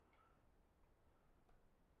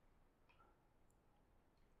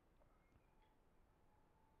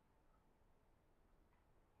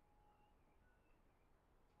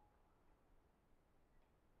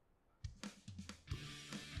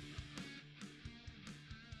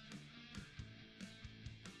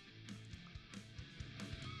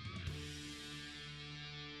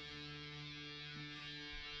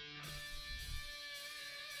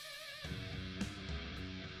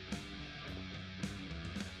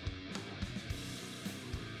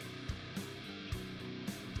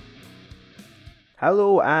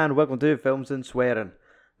Hello and welcome to Films and Swearing,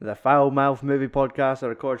 the foul mouth movie podcast that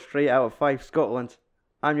records straight out of Fife, Scotland.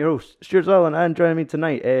 I'm your host, Stuart Sutherland, and joining me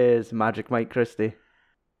tonight is Magic Mike Christie.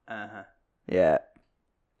 Yeah,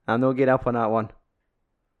 I'm not getting up on that one.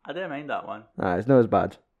 I didn't mind that one. It's not as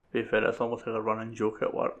bad. To be fair, it's almost like a running joke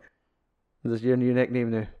at work. Is this your new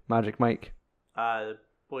nickname now, Magic Mike? The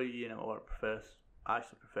boy at work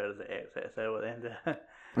actually prefers the XXL at the end of it.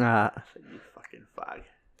 Ah, I said, you fucking fag.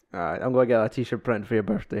 alright, I'm going to get a t-shirt print for your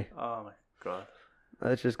birthday. Oh my god.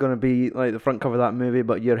 It's just going to be like the front cover of that movie,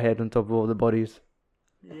 but your head on top of all the bodies.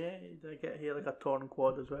 Yeah, did I get here like a torn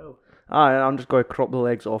quad as well? I'm just going to crop the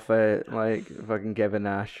legs off it, like fucking Kevin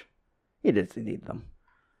Nash. He doesn't need them.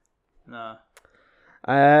 Nah.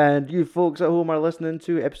 And you folks at home are listening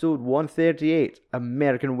to episode 138,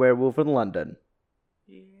 American Werewolf in London.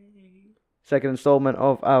 Yay. Second installment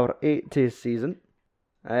of our 80s season.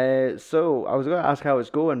 So I was going to ask how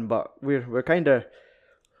it's going, but we're kind of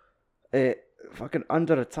fucking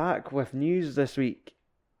under attack with news this week.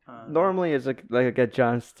 Normally it's like a good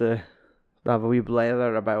chance to have a wee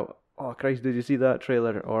blather about, oh Christ, did you see that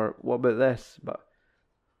trailer? Or what about this? But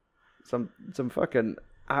some fucking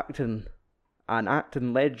acting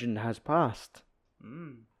legend has passed.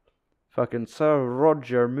 Fucking Sir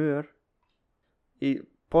Roger Moore. He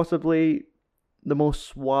possibly the most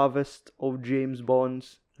suavest of James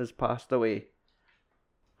Bonds has passed away.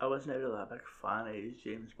 I wasn't really a big fan of his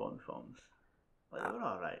James Bond films. Like, they were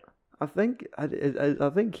alright. I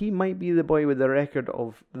think he might be the boy with the record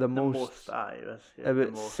of the most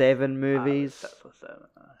about 7 movies. 6 or 7.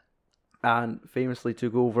 And famously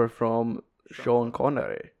took over from Sean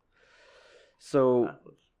Connery. So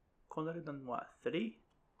Connery done what, 3?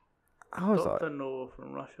 I was Dr. No,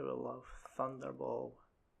 From Russia with Love, Thunderball.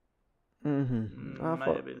 I Might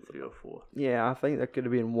thought, have been 3 or 4. yeah, I think there could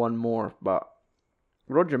have been one more, but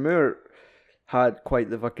Roger Moore had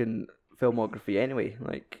quite the fucking filmography anyway.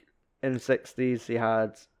 Like in the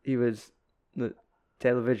 60s, he was the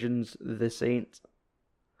television's The Saint.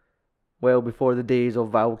 Well before the days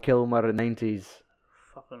of Val Kilmer in the 90s.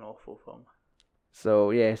 Fucking awful film.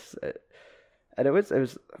 So yes, and it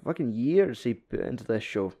was fucking years he put into this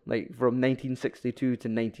show. Like from 1962 to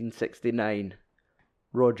 1969,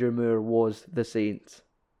 Roger Moore was The Saint.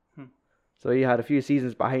 So he had a few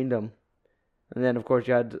seasons behind him, and then of course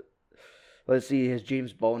you had, let's see, his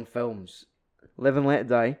James Bond films. Live and Let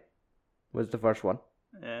Die was the first one.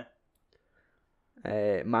 Yeah.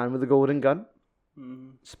 Man with the Golden Gun.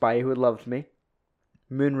 Spy Who Loved Me.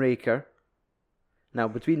 Moonraker. Now,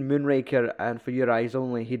 between Moonraker and For Your Eyes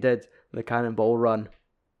Only, he did the Cannonball Run.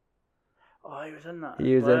 Oh, he was in that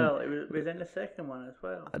He as was well. He was in the second one as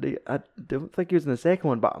well. I don't think he was in the second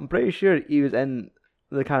one, but I'm pretty sure he was in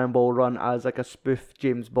the Cannonball Run as like a spoof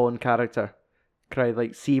James Bond character. Cried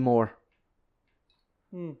like Seymour.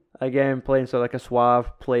 Again, playing sort of like a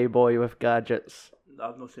suave playboy with gadgets.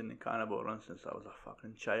 I've not seen the Cannibal Run since I was a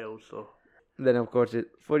fucking child, so... Then, of course,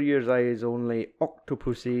 For Your Eyes Only,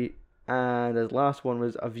 Octopussy, and his last one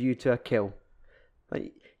was A View to a Kill.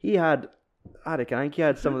 Like, I think he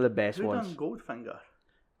had some of the best who ones. Done Goldfinger?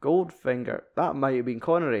 Goldfinger, that might have been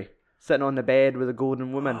Connery, sitting on the bed with a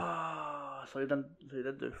golden woman. Ah, so he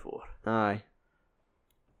did do 4. Aye.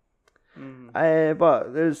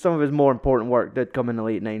 But there's some of his more important work did come in the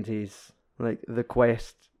late 90s, like The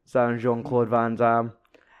Quest, starring Jean-Claude Van Damme,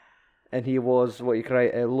 and he was what you call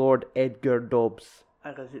Lord Edgar Dobbs.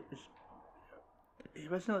 Because he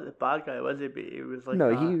wasn't like the bad guy, was he? But he was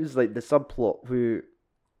like he was like the subplot who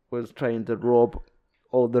was trying to rob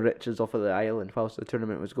all the riches off of the island whilst the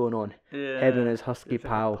tournament was going on. Yeah, him and his husky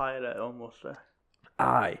pal. Like a pirate almost.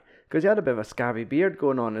 Aye, because he had a bit of a scabby beard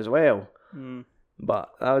going on as well.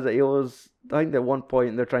 But that was it. I think at one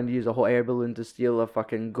point they're trying to use a hot air balloon to steal a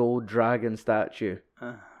fucking gold dragon statue.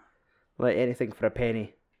 Like anything for a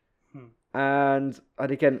penny. And I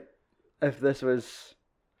reckon if this was...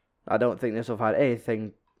 I don't think this would have had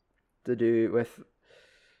anything to do with...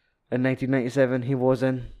 In 1997 he was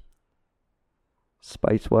in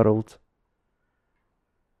Spice World.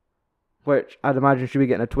 Which I'd imagine should be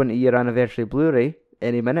getting a 20-year anniversary Blu-ray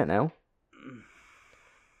any minute now.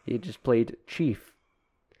 He just played Chief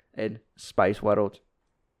in Spice World.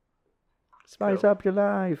 Spice up your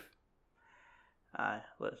life. Aye,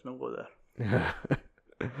 let's not go there.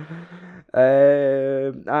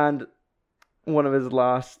 And one of his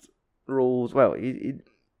last roles, well,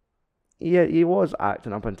 he was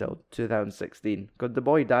acting up until 2016, because the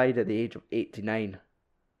boy died at the age of 89.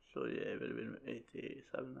 So yeah, it would have been 88,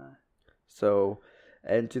 7, aye. So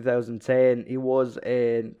in 2010, he was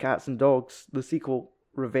in Cats and Dogs, the sequel,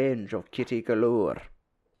 Revenge of Kitty Galore,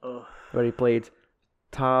 where he played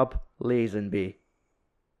Tab Lazenby.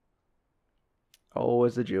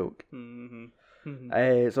 Always a joke.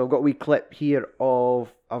 Mm-hmm. So I've got a wee clip here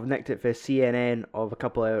I've nicked it for CNN of a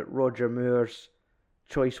couple of Roger Moore's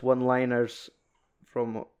choice one-liners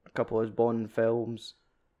from a couple of his Bond films.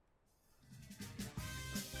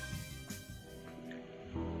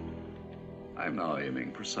 I'm now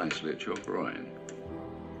aiming precisely at your groin.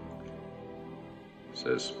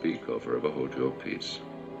 Says speak or forever hold your peace.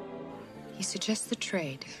 He suggests the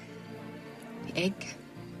trade. The egg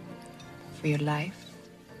for your life.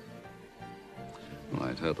 Well,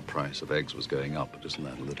 I'd heard the price of eggs was going up, but isn't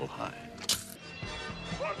that a little high?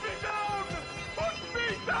 Put me down! Put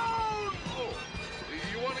me down! Oh,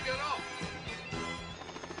 you want to get up?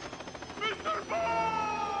 Mr. Bond!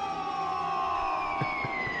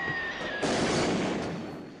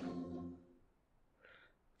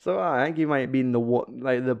 So I think he might have been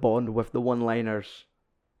the Bond with the one-liners.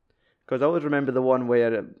 Because I always remember the one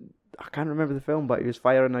where, I can't remember the film, but he was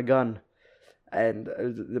firing a gun. And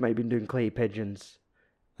they might have been doing clay pigeons.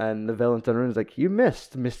 And the villain turned around and was like, "You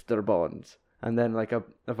missed, Mr. Bond." And then like a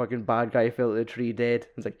fucking bad guy fell to the tree dead.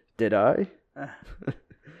 It's like, did I?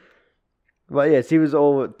 But yes, he was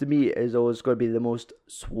to me, is always going to be the most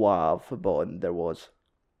suave Bond there was.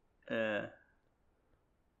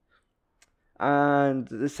 And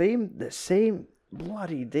the same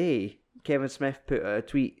bloody day, Kevin Smith put out a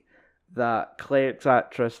tweet that Clerks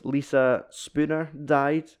actress Lisa Spooner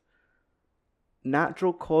died.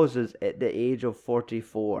 Natural causes at the age of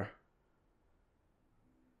 44.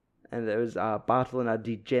 And it was battling a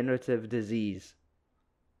degenerative disease.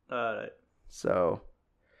 Alright. So,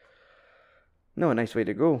 no, a nice way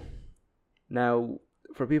to go. Now,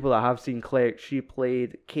 for people that have seen Clerks, she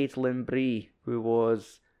played Caitlin Bree, who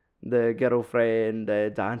was the girlfriend,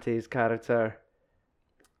 Dante's character.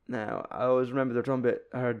 Now, I always remember they're talking about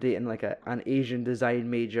her dating like an Asian design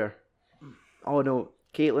major. Oh no,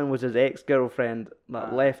 Caitlin was his ex-girlfriend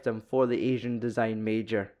that left him for the Asian design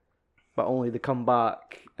major. But only to come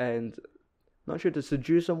back and, not sure to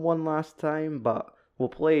seduce him one last time, but we'll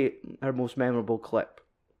play her most memorable clip.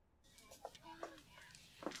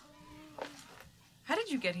 How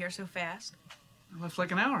did you get here so fast? I left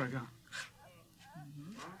like an hour ago.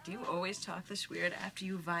 Do you always talk this weird after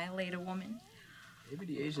you violate a woman? Maybe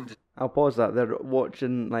the Asian... I'll pause that. They're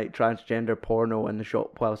watching like transgender porno in the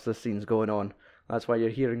shop whilst this scene's going on. That's why you're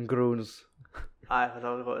hearing groans. Aye, because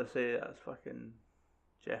I was about to say that's fucking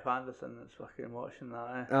Jeff Anderson that's fucking watching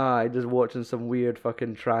that. Aye, just watching some weird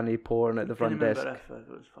fucking tranny porn at the front desk. I can't remember if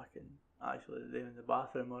it was fucking actually them in the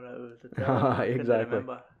bathroom or it was the Ah, I couldn't exactly.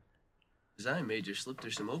 remember. Design major slipped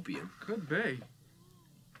her some opium. Could be.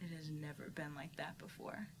 It has never been like that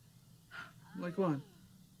before. Like what?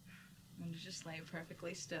 When you just lay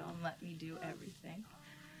perfectly still and let me do everything.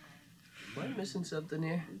 Am I missing something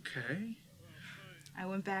here? Okay. I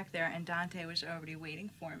went back there and Dante was already waiting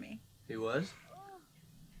for me. He was?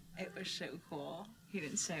 It was so cool. He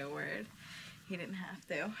didn't say a word. He didn't have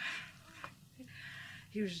to.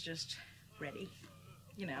 He was just ready,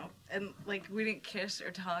 you know. And like we didn't kiss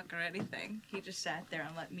or talk or anything. He just sat there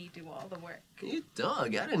and let me do all the work. You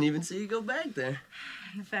dog, I didn't even see you go back there.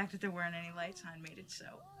 And the fact that there weren't any lights on made it so...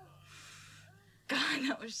 God,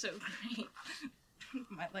 that was so great.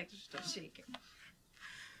 My legs are still shaking.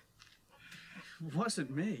 It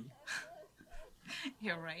wasn't me.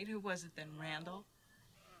 You're right. Who was it then, Randall?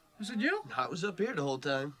 Was it you? I was up here the whole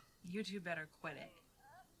time. You two better quit it.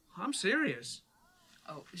 I'm serious.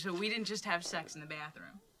 Oh, so we didn't just have sex in the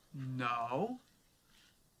bathroom? No.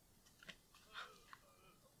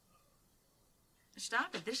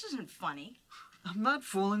 Stop it. This isn't funny. I'm not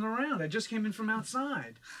fooling around. I just came in from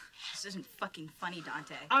outside. This isn't fucking funny,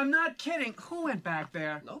 Dante. I'm not kidding. Who went back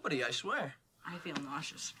there? Nobody, I swear. I feel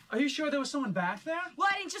nauseous. Are you sure there was someone back there? Well,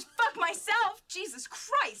 I didn't just fuck myself. Jesus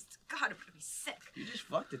Christ. God, I'm gonna be sick. You just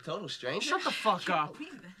fucked a total stranger? Shut the fuck I can't up.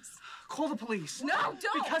 believe this. Call the police. No,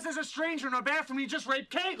 don't. Because there's a stranger in our bathroom. He just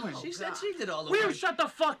raped Caitlin. She said she did all the Will you work. shut the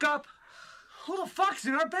fuck up? Who the fuck's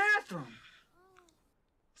in our bathroom?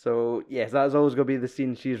 So yes, that's always gonna be the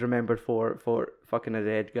scene she's remembered for fucking a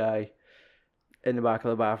dead guy in the back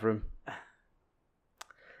of the bathroom.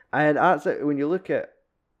 And that's it. When you look at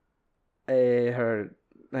her,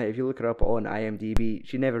 like, if you look her up on IMDb,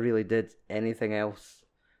 she never really did anything else.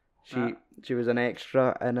 She was an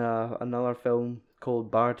extra in another film called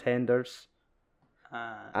Bartenders,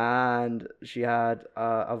 and she had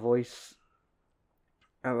a voice,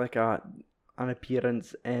 like an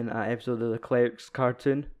appearance in an episode of the Clerks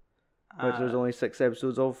cartoon, which there's only 6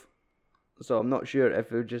 episodes of. So I'm not sure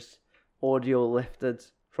if it was just audio lifted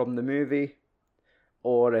from the movie,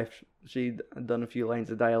 or if she'd done a few lines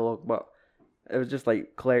of dialogue, but it was just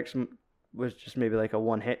like Clerks was just maybe like a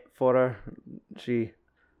one hit for her. She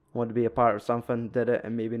wanted to be a part of something, did it,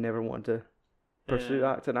 and maybe never wanted to pursue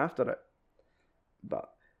acting after it. But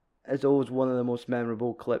it's always one of the most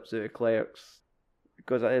memorable clips out of Clerks,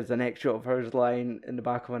 because it is the next shot of hers lying in the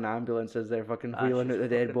back of an ambulance as they're fucking wheeling out the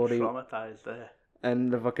dead body. Traumatized there.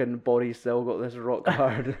 And the fucking body's still got this rock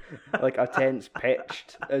hard, like a tent's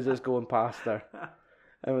pitched as it's going past her.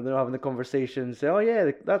 And when they're having the conversation, say, oh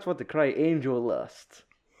yeah, that's what they cry, angel lust.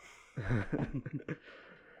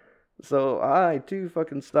 So, aye, 2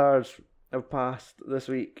 fucking stars have passed this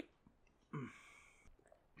week.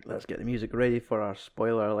 Let's get the music ready for our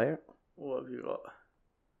spoiler alert. What have you got?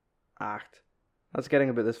 Act. That's getting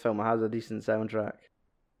about this film. It has a decent soundtrack.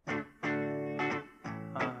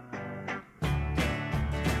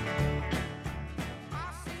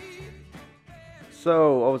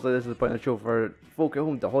 So, obviously this is the point of the show for folk at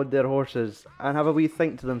home to hold their horses and have a wee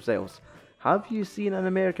think to themselves. Have you seen An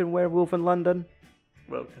American Werewolf in London?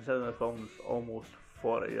 Well, considering the film's almost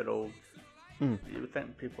 40-year-old, you would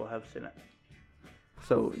think people have seen it.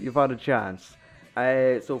 So, you've had a chance.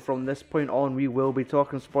 So from this point on, we will be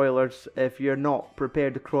talking spoilers. If you're not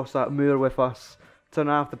prepared to cross that moor with us, turn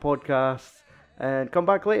off the podcast and come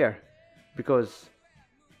back later, because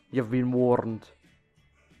you've been warned.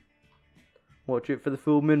 Watch out for the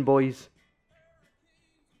full moon, boys.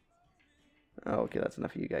 Oh, okay, that's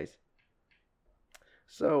enough of you guys.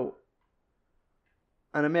 So,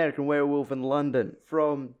 An American Werewolf in London,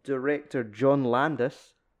 from director John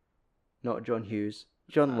Landis. Not John Hughes,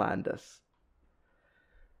 John Landis.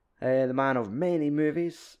 The man of many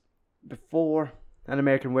movies. Before An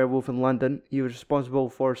American Werewolf in London, he was responsible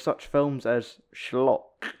for such films as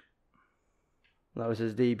Schlock. That was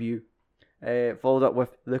his debut. Followed up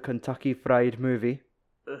with the Kentucky Fried Movie.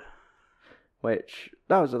 Which,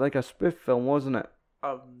 that was like a spoof film, wasn't it?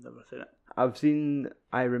 I've never seen it.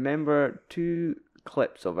 I remember 2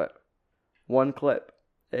 clips of it. One clip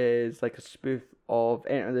is like a spoof of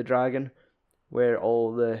Enter the Dragon, where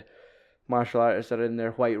all the martial artists are in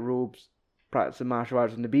their white robes practicing martial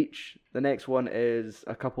arts on the beach. The next one is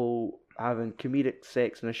a couple having comedic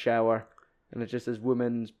sex in a shower, and it's just this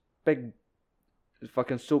woman's big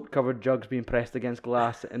fucking soap covered jugs being pressed against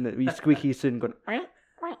glass and the wee squeaky soon going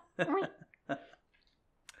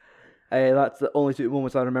that's the only 2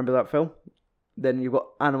 moments I remember that film. Then you've got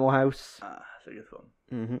Animal House. It's a good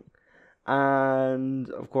film. And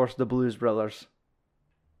of course the Blues Brothers.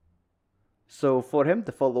 So for him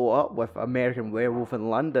to follow up with American Werewolf in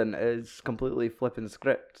London is completely flipping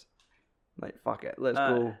script. Like, fuck it, let's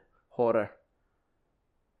go horror.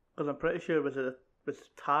 Because I'm pretty sure was the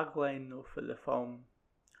tagline though for the film,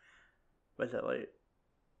 was it like,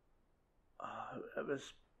 it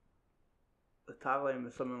was, the tagline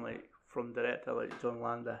was something like, from director like John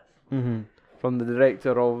Landis. From the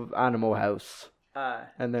director of Animal House. Aye.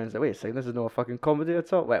 And then it's like, wait a second, this is not a fucking comedy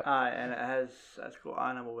at all? Well, aye, and it's got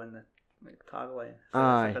animal in the tagline. So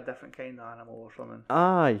aye. It's like a different kind of animal or something.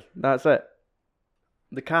 Aye, that's it.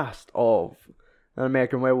 The cast of An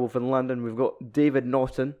American Werewolf in London, we've got David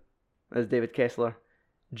Naughton as David Kessler,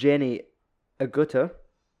 Jenny Agutter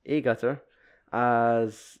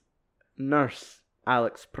as Nurse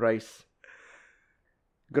Alex Price,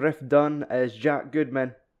 Griff Dunn as Jack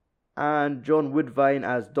Goodman, and John Woodvine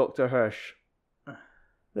as Dr. Hirsch.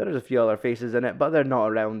 There's a few other faces in it, but they're not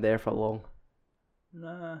around there for long.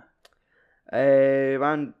 Nah.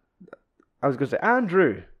 And I was going to say,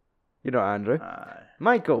 Andrew. You know Andrew. Aye.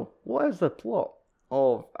 Michael, what is the plot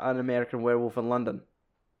of An American Werewolf in London?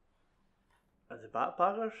 Is it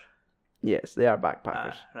backpackers? Yes, they are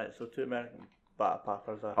backpackers. Right, so 2 American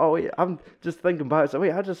backpackers are. Oh, wait, I'm just thinking back. So,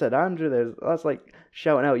 wait, I just said Andrew there. That's like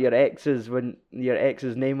shouting out your ex's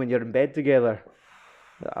name when you're in bed together.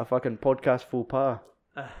 A fucking podcast faux pas.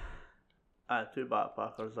 2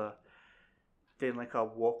 backpackers are doing like a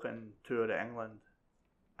walking tour of England,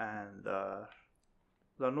 and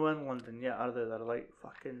they're not in London yet, are they? They're like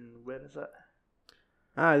fucking, where is it?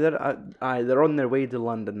 They're on their way to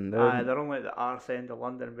London. They're on like the arse end of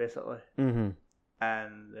London basically. And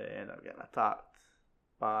they end up getting attacked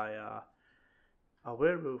by a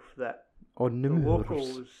werewolf that the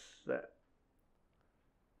locals that,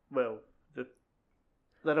 well,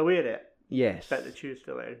 they're aware of it. Yes. But they choose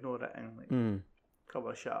to like ignore it and like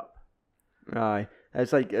cover shit up. Aye,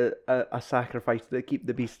 it's like a sacrifice to keep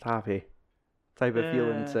the beast happy type of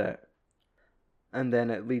feeling to it. And then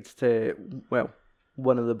it leads to, well,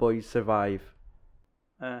 one of the boys survive.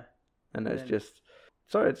 And it's just,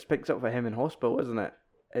 sort of just picks up for him in hospital, isn't it?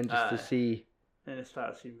 And just to see... And he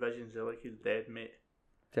starts seeing visions of like his dead mate.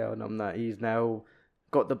 Telling him that he's now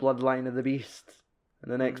got the bloodline of the beast.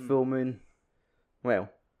 And the next full moon, well,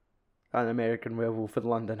 an American Werewolf in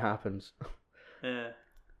London happens. Yeah.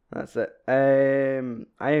 That's it.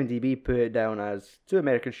 IMDb put it down as 2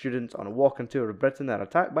 American students on a walking tour of Britain are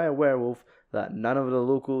attacked by a werewolf that none of the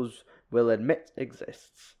locals will admit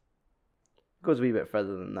exists. Goes a wee bit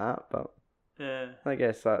further than that, but Yeah. I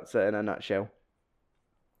guess that's it in a nutshell.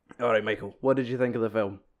 Alright, Michael, what did you think of the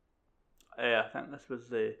film? I think this was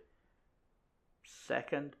the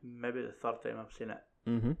second, maybe the third time I've seen it,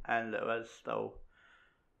 Mm-hmm. and it was still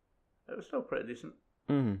pretty decent.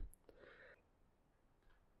 Mm-hmm.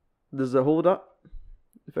 Does it hold up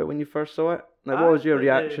when you first saw it? Like, what was your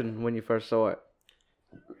reaction when you first saw it?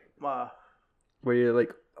 Were you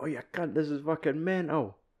like, oh yeah, cunt, this is fucking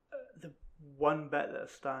mental? The one bit that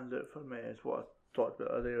stands out for me is what I talked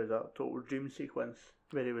about the other day, was that total dream sequence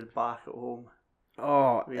where he was back at home.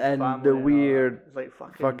 Oh, with his and family the and all weird that. It's like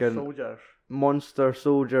fucking fucking soldiers. monster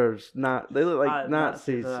soldiers. They look like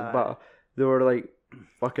Nazis, but they were like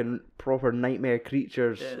fucking proper nightmare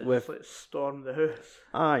creatures Yeah, with just like storm the house.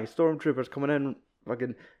 aye, stormtroopers coming in,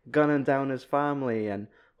 fucking gunning down his family and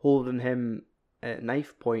holding him at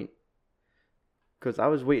knife point. Because I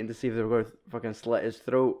was waiting to see if they were going to fucking slit his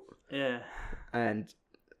throat. Yeah.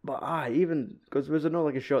 But even because was there not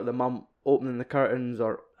like a shot of the mum opening the curtains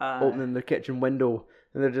or opening the kitchen window,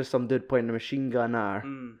 and there's just some dude pointing a machine gun at her.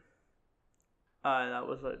 That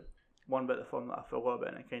was like one bit of the film that I forgot about,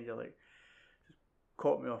 and it kind of like just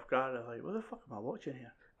caught me off guard. I was like, what the fuck am I watching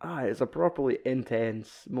here? It's a properly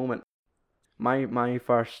intense moment. My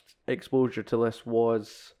first exposure to this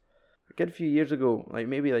was a good few years ago, like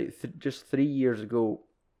maybe like just 3 years ago,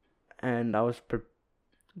 and I was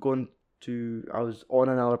I was on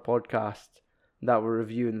another podcast that were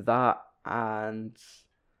reviewing that, and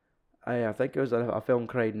I think it was a film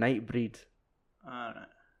called Nightbreed. Alright.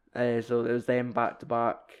 So it was them back to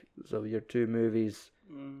back, so your 2 movies.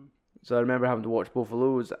 So I remember having to watch both of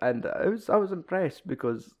those, and I was impressed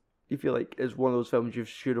because you feel like it's one of those films you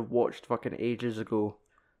should have watched fucking ages ago,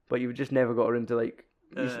 but you've just never got around to like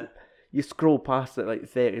you scroll past it like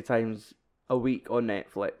 30 times a week on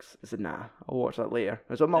Netflix. I said, nah, I'll watch that later.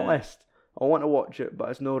 It's on my list. I want to watch it, but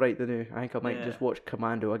it's no right to do. I think I might just watch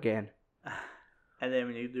Commando again. And then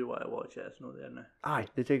when you do want to watch it, it's not there now. Aye,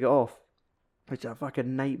 they take it off. It's a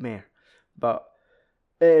fucking nightmare. But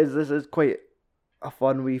this is quite a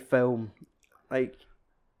fun wee film. Like,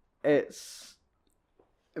 it's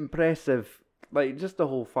impressive. Like, just the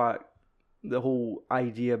whole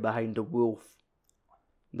idea behind the wolf.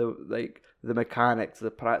 The mechanics, the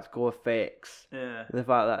practical effects. Yeah. The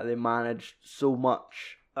fact that they managed so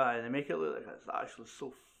much. They make it look like it's actually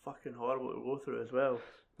so fucking horrible to go through as well.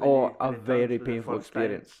 A very painful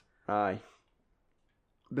experience. Aye.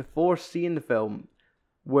 Before seeing the film,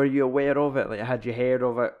 were you aware of it? Like, had you heard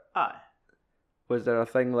of it? Aye. Was there a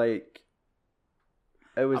thing like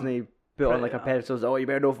it wasn't put on like a pedestal? Oh, you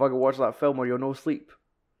better not fucking watch that film or you'll no sleep.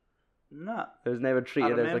 Nah. It was never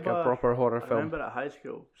treated as like a proper horror film. I remember at high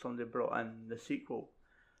school somebody brought in the sequel.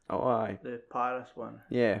 Oh, aye. The Paris one.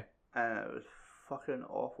 Yeah. And it was fucking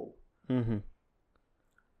awful.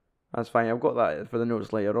 That's fine. I've got that for the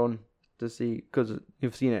notes later on to see, because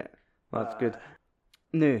you've seen it. That's good.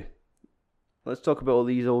 Now, let's talk about all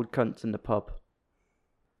these old cunts in the pub.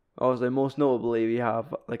 Obviously, most notably, we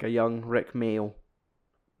have like a young Rick Mail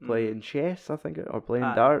playing chess, I think, or playing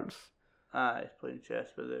darts. He's playing chess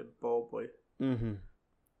with the ball boy.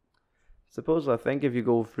 Suppose I think if you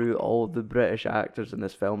go through all the British actors in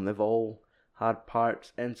this film, they've all had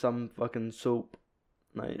parts in some fucking soap.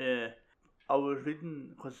 Like, yeah, I was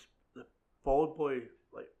reading because the bald boy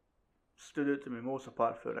like stood out to me most,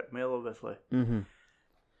 apart from Rick Mail, obviously.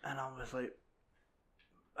 And I was like,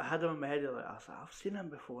 I had him in my head. Like, I was like, I've seen him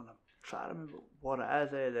before, and I'm trying to remember what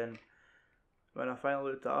it is. Then when I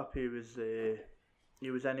finally looked it up, he was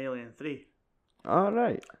in Alien 3. All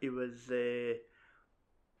right. He was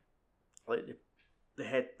like the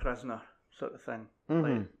head prisoner sort of thing.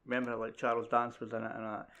 Like, remember, like Charles Dance was in it and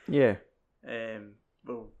that. Yeah.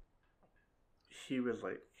 Well, he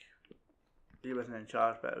wasn't in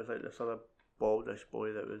charge, but it was like this other baldish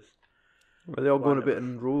boy that was. Were they all going a bit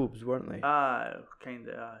in robes, weren't they?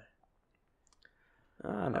 Kinda, aye.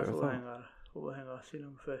 I never That's thought. the thing I've seen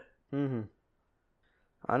him for.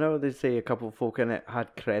 I know they say a couple of folk in it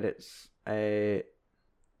had credits. I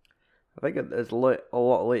think it's a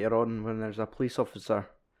lot later on when there's a police officer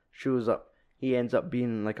shows up. He ends up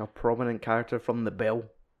being like a prominent character from The Bill.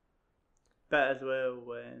 But as well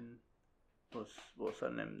when what's her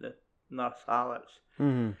name, the nurse Alex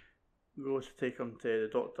goes to take him to the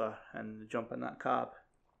doctor and they jump in that cab.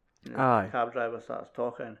 And the cab driver starts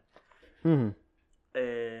talking. When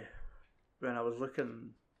I was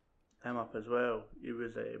looking him up as well. He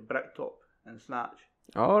was a Bricktop in Snatch.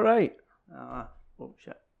 All right. Oh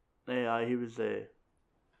shit. Yeah, he was a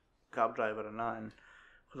cab driver and that, and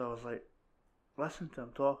because I was like, listen to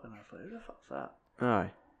him talking, I was like, who the fuck's that?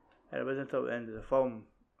 Aye. And it wasn't until the end of the film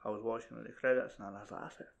I was watching the credits and I was like,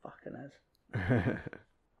 that's who it fucking is.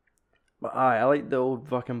 But aye, I like the old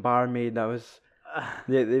fucking barmaid that was.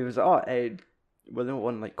 They was well, they don't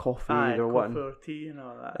want like coffee or what. Coffee or tea and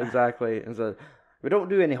all that. Exactly. And so we don't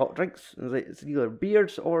do any hot drinks. And it's like it's either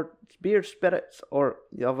beers or beer spirits or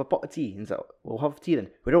you have a pot of tea. And so we'll have tea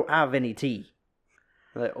then. We don't have any tea.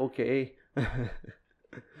 I'm like, okay.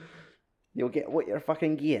 You'll get what you're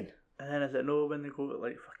fucking getting. And then is it no when they go to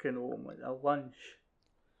like fucking home, like a lunch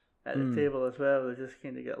at the table as well, they just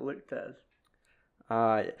kind of get looked at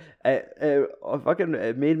as.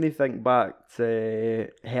 It made me think back to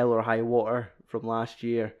Hell or High Water from last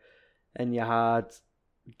year, and you had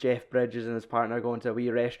Jeff Bridges and his partner going to a wee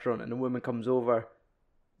restaurant, and the woman comes over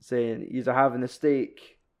saying, "You're having a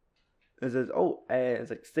steak." It says, it's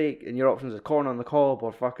like steak, and your options is corn on the cob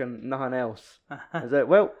or fucking nothing else. Is it,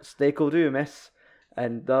 well, steak will do, miss.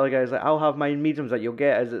 And the other guy's like, I'll have mine mediums that you'll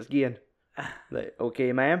get as it's going. Like,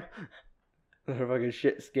 okay, ma'am. They're fucking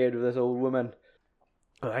shit scared of this old woman.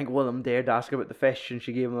 I think one of them dared ask about the fish and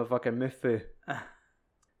she gave him a fucking mufu.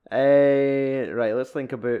 Right, let's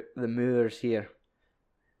think about the moors here.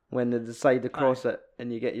 When they decide to cross it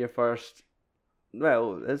and you get your first...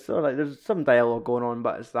 Well, it's sort of like there's some dialogue going on,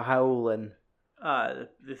 but it's the howling.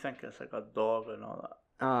 They think it's like a dog and all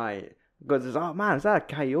that. Aye. Because it's, oh man, is that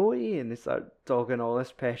a coyote? And they start talking all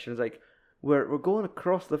this pish and it's like, we're going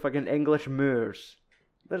across the fucking English moors.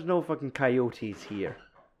 There's no fucking coyotes here.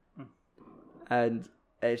 And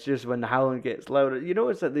it's just when the howling gets louder. You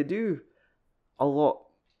notice that they do a lot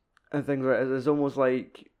of things where it's almost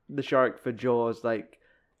like the shark for Jaws. Like,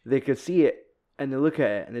 they could see it and they look at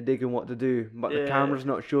it and they're digging what to do, but the camera's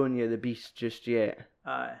not showing you the beast just yet.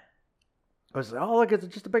 Aye. It's like, oh look, it's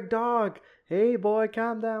just a big dog. Hey boy,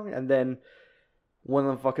 calm down. And then one of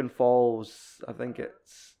them fucking falls. I think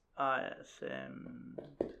it's... it's...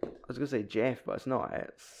 I was going to say Jeff, but it's not.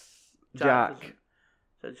 It's Jack. Jack.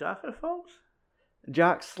 Is it Jack who falls?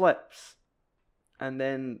 Jack slips. And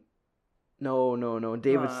then... No.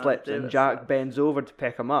 David slips David and Jack slips. bends over to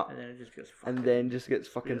pick him up. And then it just gets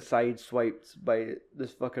fucking sideswiped by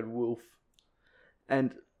this fucking wolf.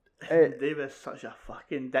 And... David's such a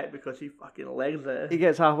fucking dick because he fucking legs it. He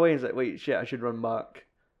gets halfway and he's like, wait, shit, I should run back.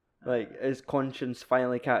 Like, his conscience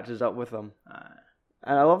finally catches up with him.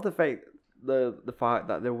 And I love the fact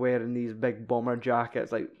that they're wearing these big bomber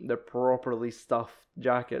jackets, like, they're properly stuffed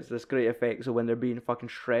jackets. This great effect, so when they're being fucking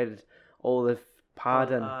shredded, all the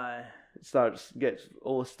padding gets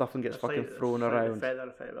all the stuffing gets fucking thrown around. Like feather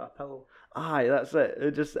effect with a pillow. Aye, that's it.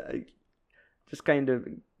 It just kind of...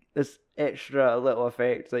 this extra little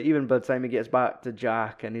effect, like even by the time he gets back to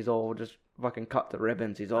Jack and he's all just fucking cut to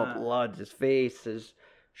ribbons, he's all blood, his face, his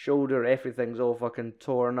shoulder, everything's all fucking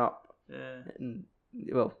torn up. Yeah. And,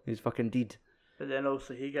 well, he's fucking dead. But then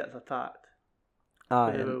also he gets attacked.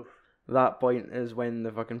 Aye, and that point is when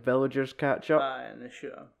the fucking villagers catch up. Aye, and they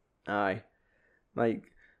shoot him. Aye. Like,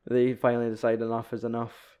 they finally decide enough is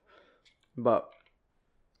enough. But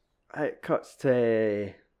it cuts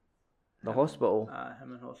to... the hospital.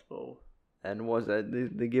 Him in hospital. And was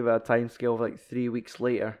it? They give it a time scale of like 3 weeks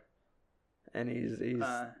later, and he's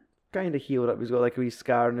kind of healed up. He's got like a wee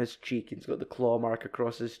scar on his cheek. He's got the claw mark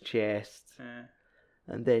across his chest.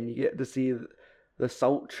 And then you get to see the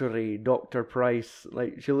sultry Dr. Price.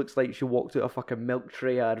 Like, she looks like she walked out a fucking milk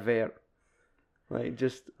tray advert. Like,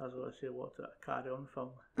 just... I was going to say, what's that Carry On film?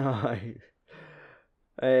 Aye.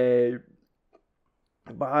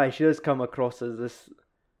 But aye, she does come across as this,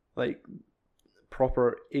 like,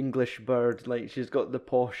 proper English bird. Like, she's got the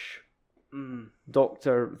posh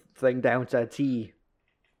doctor thing down to a T.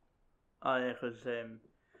 Oh yeah, because her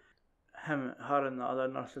and the other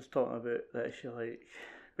nurses talking about that she like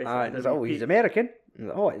basically. Oh, he's American.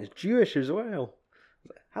 Oh, he's Jewish as well.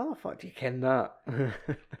 How the fuck do you ken that?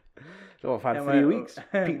 So I've had 3 weeks,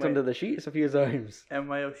 peeked under the sheets a few times. And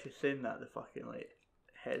while she's saying that, the fucking like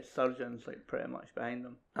head surgeon's like pretty much behind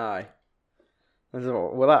them. Aye. And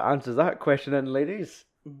so, well, that answers that question, then, ladies.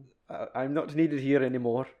 I'm not needed here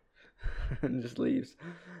anymore. And just leaves.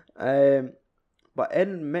 But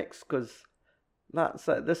in mix, because that's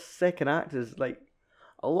it. This second act is like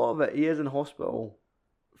a lot of it. He is in hospital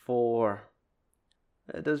for.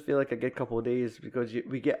 It does feel like a good couple of days because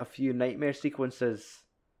we get a few nightmare sequences.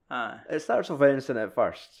 Aye. It starts off innocent at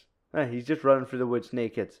first. He's just running through the woods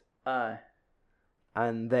naked. Aye.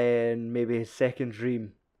 And then maybe his second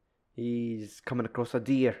dream, he's coming across a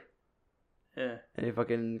deer. Yeah. And he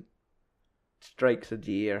fucking strikes a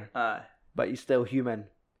deer, Aye. but he's still human.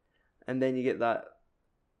 And then you get that,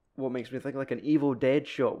 what makes me think like an Evil Dead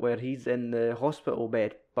shot where he's in the hospital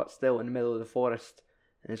bed, but still in the middle of the forest,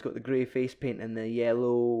 and he's got the grey face paint and the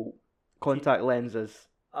yellow contact lenses,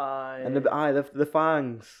 Aye. and the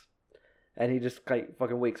fangs, and he just like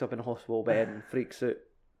fucking wakes up in a hospital bed and freaks out.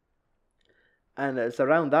 And it's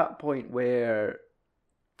around that point where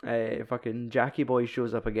fucking Jackie Boy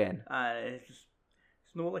shows up again. Aye.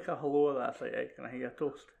 It's not like a hello that's like, hey, can I hear a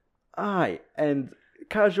toast? Aye, and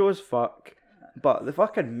casual as fuck, but the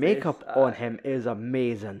fucking makeup Face, on aye. him is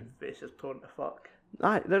amazing. Face is torn to fuck.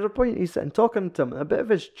 Aye, there's a point he's sitting talking to him, a bit of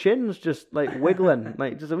his chin's just like wiggling,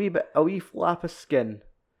 like just a wee flap of skin,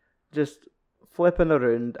 just flipping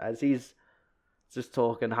around as he's just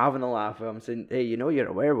talking, having a laugh with him, saying, "Hey, you know you're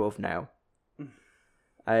a werewolf now."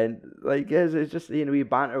 And like, yes, it's just, you know, we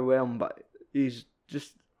banter with him, but he's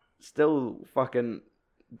just still fucking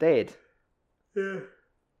dead. Yeah.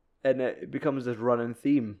 And it becomes this running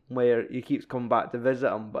theme where he keeps coming back to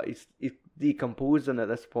visit him, but he's decomposing at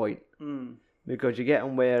this point. Mm. Because you get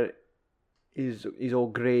him where he's all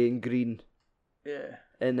grey and green Yeah.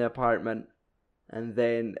 in the apartment, and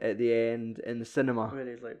then at the end in the cinema, Where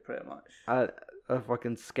he's like pretty much. a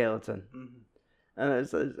fucking skeleton. Mm-hmm. And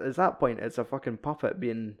it's that point, it's a fucking puppet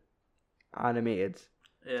being animated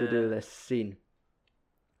to do this scene.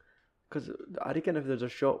 Because I reckon if there's a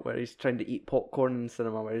shot where he's trying to eat popcorn in the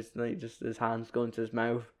cinema, where he's like just his hands going to his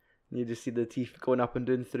mouth, and you just see the teeth going up and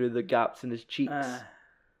down through the gaps in his cheeks.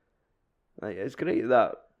 Like, it's great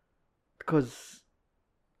that, because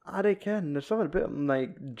I reckon there's something about him,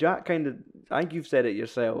 like Jack kind of, I think you've said it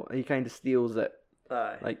yourself, he kind of steals it.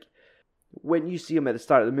 Aye. Like, when you see him at the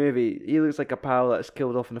start of the movie, he looks like a pal that's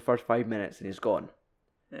killed off in the first 5 minutes and he's gone.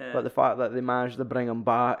 Yeah. But the fact that they managed to bring him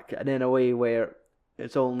back, and in a way where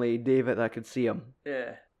it's only David that could see him.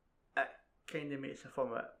 Yeah. It kind of makes the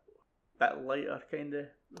film a bit lighter, kind of.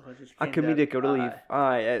 A comedic relief.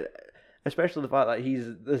 Aye. Especially the fact that he's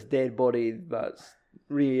this dead body that's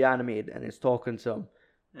reanimated and it's talking to him.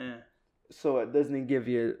 Yeah. So it doesn't give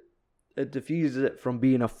you... It diffuses it from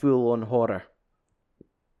being a full-on horror.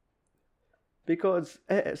 Because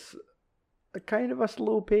it's a kind of a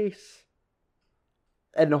slow pace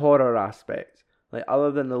in the horror aspect. Like,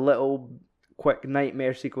 other than the little quick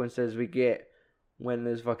nightmare sequences we get when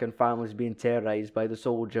his fucking family's being terrorized by the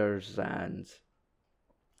soldiers, and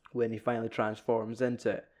when he finally transforms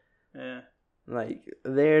into it. Yeah. Like,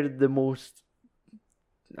 they're the most,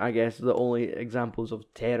 I guess, the only examples of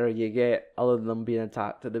terror you get, other than them being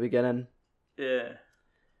attacked at the beginning. Yeah.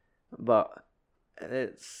 But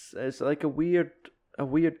it's like a weird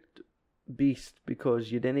beast,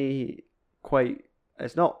 because you didn't quite,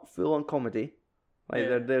 it's not full on comedy. Like,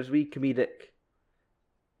 Yeah. there's wee comedic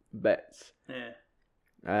bits. Yeah.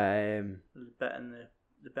 Um,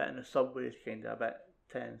 The bit in the subway is kind of a bit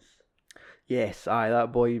tense. yes, aye,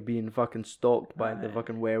 that boy being fucking stalked by the Aye.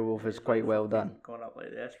 fucking werewolf is He's quite like well fucking done. Going up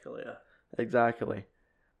like the escalator. Exactly.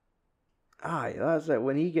 Aye, that's it.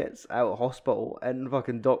 When he gets out of hospital and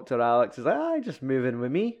fucking Dr. Alex is like, aye, just move in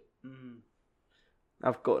with me. Mm.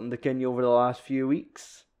 I've gotten the kin over the last few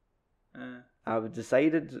weeks. Yeah. I've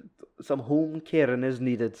decided some home caring is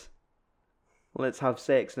needed. Let's have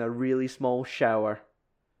sex in a really small shower.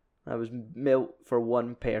 I was built for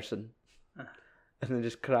one person. And then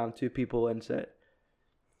just cram 2 people into it.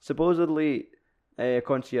 Supposedly,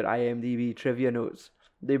 according to your IMDb trivia notes,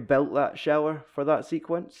 they built that shower for that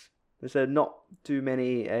sequence. They said not too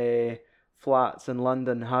many flats in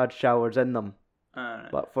London had showers in them.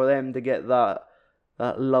 Alright. But for them to get that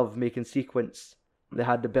love-making sequence, they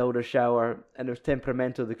had to build a shower, and it was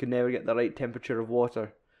temperamental. They could never get the right temperature of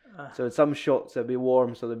water. So in some shots it'd be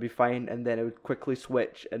warm, so they'd be fine, and then it would quickly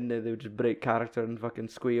switch, and then they would just break character and fucking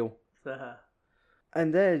squeal.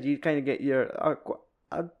 And then you kind of get your,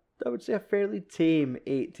 I would say, a fairly tame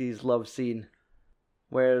 80s love scene,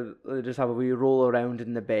 where they just have a wee roll around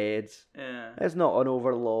in the beds. Yeah. It's not an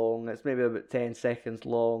over long, it's maybe about 10 seconds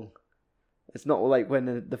long. It's not like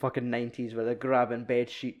when the fucking 90s where they're grabbing bed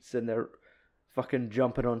sheets and they're fucking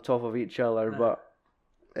jumping on top of each other, but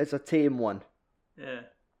it's a tame one. Yeah.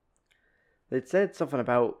 They'd said something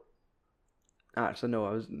about... Actually, no,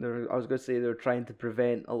 I was going to say they were trying to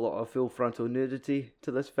prevent a lot of full frontal nudity to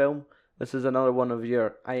this film. This is another one of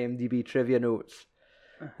your IMDb trivia notes.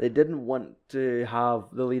 They didn't want to have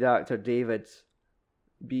the lead actor, David,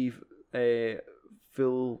 be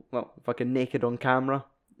fucking naked on camera,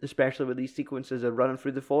 especially with these sequences of running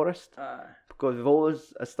through the forest. Because we've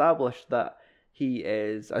always established that he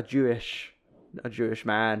is a Jewish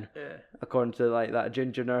man, Yeah. according to like that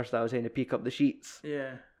ginger nurse that was saying to pick up the sheets.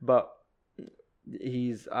 Yeah. But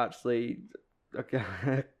he's actually okay,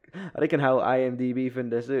 I reckon how IMDb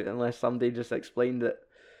found this out, unless somebody just explained it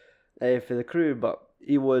for the crew. But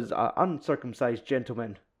he was an uncircumcised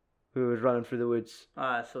gentleman who was running through the woods.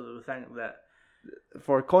 So they would think that.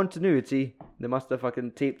 For continuity, they must have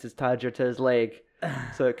fucking taped his tadger to his leg,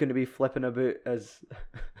 so it couldn't be flipping about as.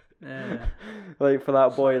 Yeah. Like for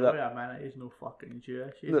that boy that. Wait a minute, he's no fucking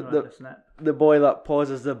Jewish. He's not a snip. The boy that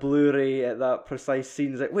pauses the Blu-ray at that precise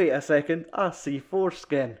scene is like, wait a second, I see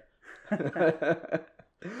foreskin.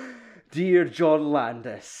 Dear John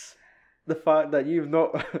Landis, the fact that you've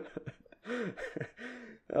not.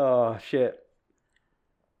 Oh shit.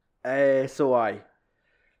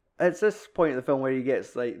 It's this point in the film where he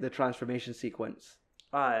gets like the transformation sequence.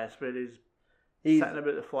 It's where he's sitting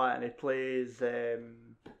about the flat and he plays.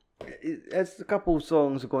 It's a couple of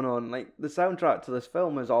songs going on. Like the soundtrack to this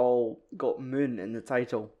film has all got Moon in the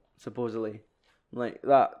title, supposedly. Like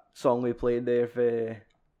that song we played there for.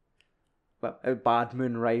 Well, Bad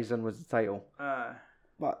Moon Rising was the title.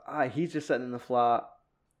 But he's just sitting in the flat.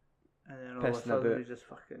 And then all of a sudden he's just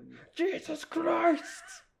fucking. Jesus Christ!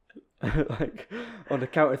 Like, on the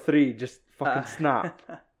count of 3, just fucking snap.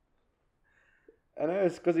 And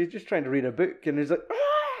it's because he's just trying to read a book and he's like,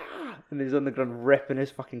 ah! And he's on the ground ripping his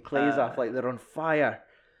fucking clays off like they're on fire.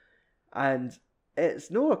 And it's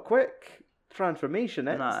no a quick transformation.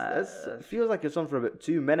 It feels like it's on for about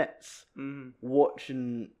 2 minutes.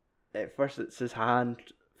 Watching, at first it's his hand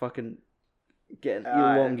fucking getting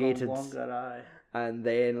elongated. And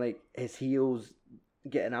then like his heels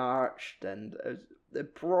getting arched, and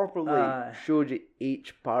it properly showed you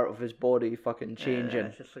each part of his body fucking changing.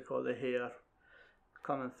 It's just like all the hair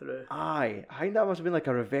coming through. I think that must have been like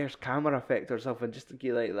a reverse camera effect or something, just to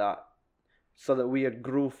get like that sort of weird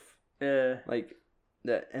growth. Yeah. Like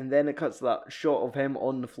that, and then it cuts to that shot of him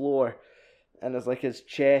on the floor, and it's like his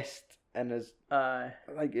chest and his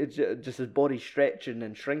like it's just his body stretching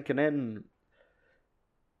and shrinking in,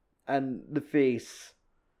 and the face,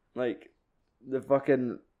 like the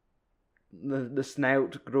fucking. The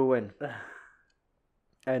snout growing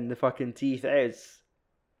and the fucking teeth is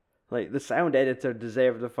like the sound editor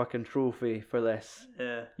deserved a fucking trophy for this.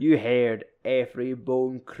 Yeah. You heard every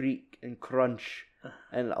bone creak and crunch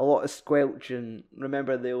and a lot of squelch, and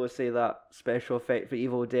remember they always say that special effect for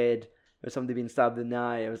Evil Dead where somebody being stabbed in the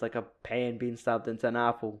eye, it was like a pen being stabbed into an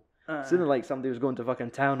apple. It sounded like somebody was going to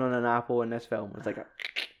fucking town on an apple in this film. It was like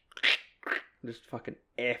just fucking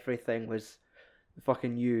everything was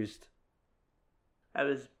fucking used. It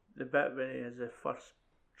was the bit when he has the first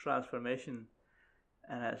transformation,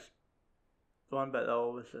 and it's the one bit that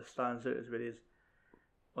always stands out is where he's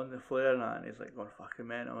on the flare and he's like going fucking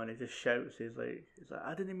mental, and he just shouts. He's like,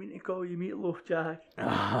 I didn't mean to call you Meatloaf, Jack.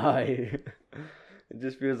 Aye. It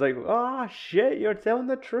just feels like, shit, you're telling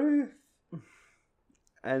the truth.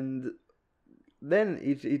 And then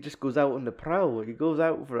he just goes out on the prowl. He goes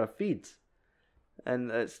out for a feed.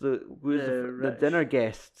 And it's the dinner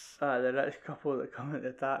guests. The rich couple that come in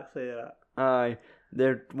the taxi. Aye,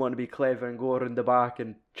 they want to be clever and go around the back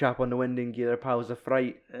and chap on the window and give their pals a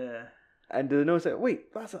fright. Yeah. And they notice that, wait,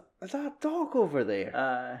 is that a dog over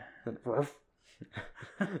there?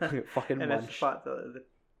 Fucking and munch. it's the fact that the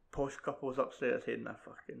posh couple's upstairs having a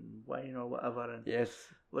fucking wine or whatever, and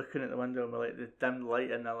looking at the window and like the dim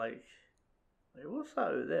light, and they're like what's that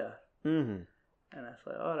out there? Mm-hmm. And it's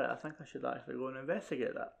like, alright, I think I should actually go and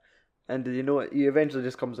investigate that. And did you know it? He eventually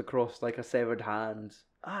just comes across like a severed hand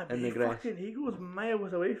in the grass. He goes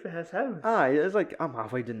miles away from his house. It's like, I'm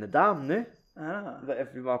halfway down the dam now. But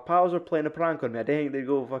if my pals are playing a prank on me, I don't think they'd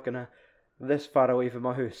go fucking this far away from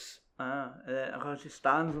my house. And then he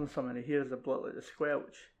stands on something and he hears the blood, like the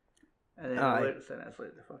squelch. And then he looks and it's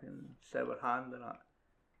like the fucking severed hand and that.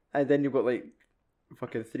 And then you've got like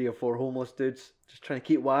fucking 3 or 4 homeless dudes just trying to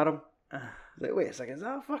keep warm. Like, wait a second, is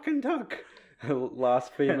that a fucking duck?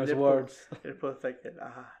 Last famous words. They're both thinking,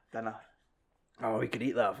 dinner. Oh, we could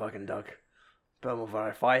eat that fucking duck. Put him over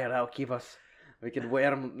a fire, that'll keep us. We could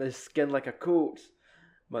wear him his skin like a coat.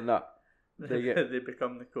 But no. They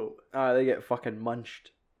become the coat. They get fucking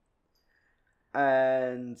munched.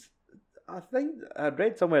 And I think I'd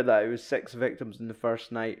read somewhere that it was 6 victims in the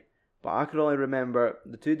first night. But I can only remember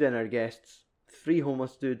the 2 dinner guests, 3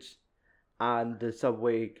 homeless dudes, and the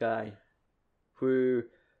subway guy, who,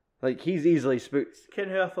 like, he's easily spooked. Ken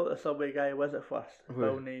who I thought the subway guy was at first?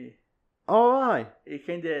 Bill Nighy. Oh, aye. He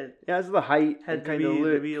kind of... Yeah, it's the height and kind of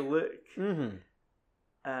look. The wee look. Mm-hmm.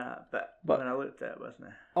 But when I looked at it, wasn't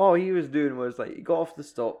it? All he was doing was, like, he got off the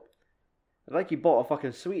stop. Like he bought a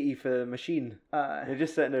fucking sweetie for the machine. He's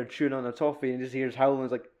just sitting there chewing on a toffee and just hears howling.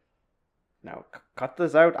 He's like, now, cut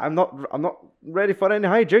this out. I'm not ready for any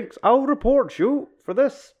hijinks. I'll report you for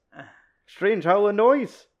this. Strange howling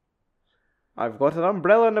noise. I've got an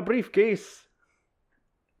umbrella in a briefcase.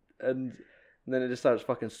 And then it just starts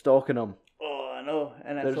fucking stalking him. Oh, I know.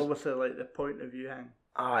 And it's obviously like the point of view thing.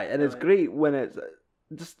 Aye, and it's great when it's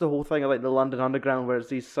just the whole thing of like the London Underground where it's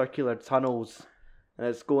these circular tunnels and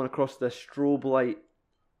it's going across this strobe light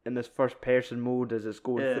in this first person mode as it's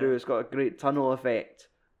going through. It's got a great tunnel effect.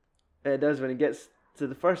 It does when he gets to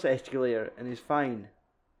the first escalator and he's fine.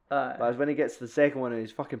 But when he gets to the second one and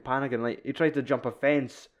he's fucking panicking, like he tried to jump a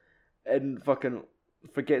fence and fucking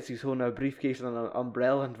forgets he's holding a briefcase and an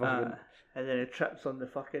umbrella and fucking... and then he trips on the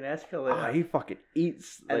fucking escalator. He fucking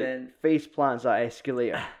eats, and like, then face plants that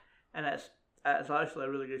escalator. And it's actually a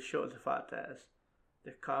really good shot of the fact that it's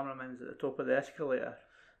the cameraman's at the top of the escalator.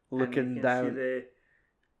 Looking down.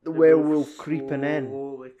 the werewolf creeping in.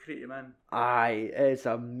 Slowly creep him in. Aye, it's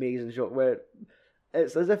an amazing shot where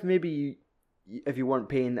it's as if maybe if you weren't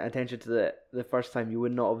paying attention to the first time, you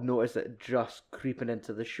would not have noticed it just creeping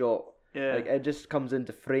into the shot. Yeah. Like, it just comes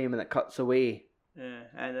into frame and it cuts away. Yeah,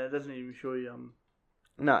 and it doesn't even show you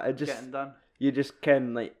it just getting done. You just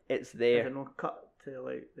can, like, it's there. There's no cut to,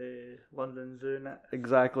 like, the London Zoo and it.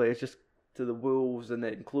 Exactly, it's just to the wolves and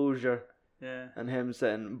the enclosure. Yeah. And him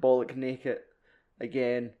sitting bollock naked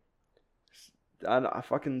again. And a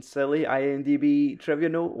fucking silly IMDb trivia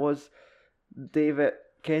note was David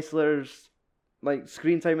Kessler's, like,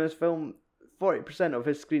 screen time in this film. 40% of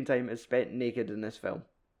his screen time is spent naked in this film.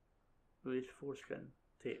 With his foreskin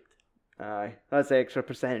taped. Aye, that's the extra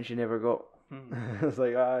percentage you never got. It's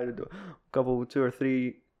like, a couple, 2 or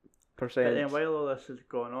 3%. But then while all this is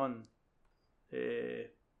going on,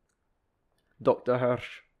 Dr.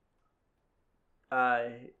 Hirsch.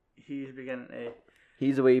 He's beginning to...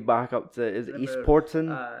 He's away back up to, is it East Porton?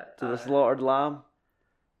 To the Slaughtered Lamb.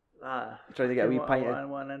 Trying to get a wee pint of... I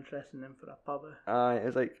want an interesting name for a pub.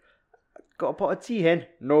 It's like, got a pot of tea, hen?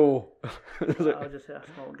 No. I'll just say a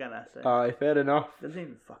small Guinness. Fair enough. Doesn't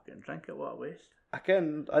even fucking drink it, what a waste. I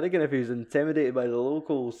don't know if he was intimidated by the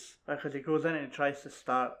locals. Because he goes in and he tries to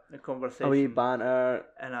start the conversation. A wee banter.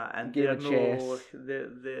 And game they're of chess.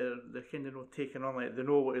 They're kind of not taking on, like, they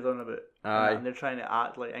know what he's on about. And they're trying to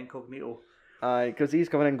act like incognito. Because he's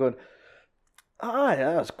coming in going,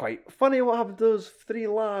 that was quite funny what happened to those 3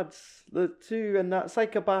 lads. The 2 and that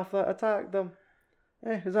psychopath that attacked them.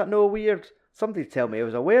 Is that no weird? Somebody tell me it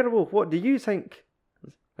was a werewolf. What do you think?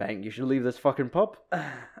 I think you should leave this fucking pub.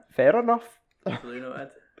 Fair enough. Absolutely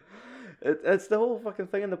not. It's the whole fucking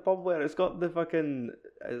thing in the pub where it's got the fucking...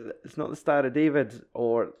 It's not the Star of David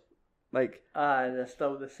or, like... They're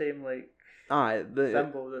still the same, like... the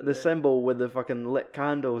symbol. Symbol with the fucking lit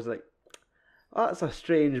candles, like... That's a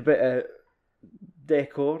strange bit of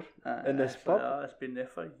decor in this pub. It's been there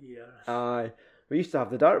for years. We used to have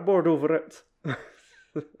the dartboard over it.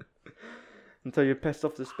 Until you pissed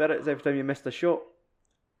off the spirits every time you missed a shot.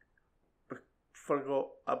 Forgot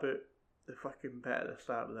about the fucking bit at the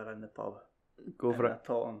start where they're in the pub. Go for it. They're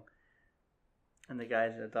talking. And the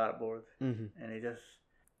guy's at the dartboard. Mm-hmm. And he just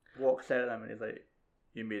walks out at them and he's like,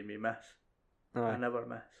 you made me miss. I never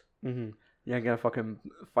miss. Mm-hmm. You think a fucking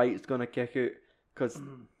fight's gonna kick out? Because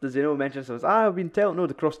does he mention something? I've been telling no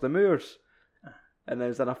to cross the moors. And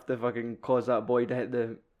there's enough to fucking cause that boy to hit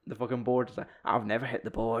the fucking board. It's like, I've never hit the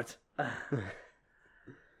board.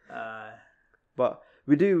 But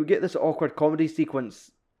we get this awkward comedy sequence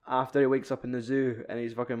after he wakes up in the zoo and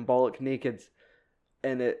he's fucking bollock naked.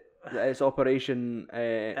 And it's Operation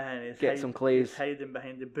Get Some Clays. He's hiding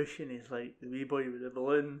behind the bush and he's like the wee boy with the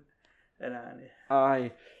balloon.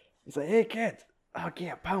 He's like, hey kid, I'll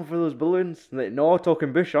get £1 for those balloons. I'm like, no,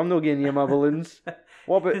 talking bush, I'm not getting you my balloons.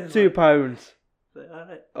 What about £2?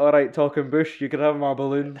 Like, alright, talking bush, you can have my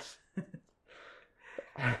balloons.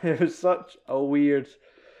 It was such a weird...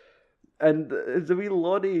 And it's a wee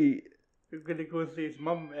Lonnie... He's going to go see his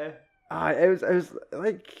mum, It was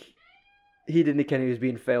like... He didn't think he was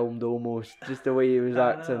being filmed almost, just the way he was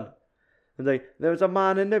acting. And like, there was a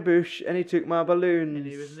man in the bush and he took my balloons. And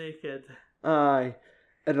he was naked.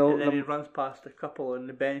 And then he runs past a couple on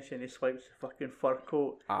the bench and he swipes the fucking fur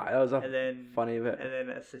coat. That was a funny bit. And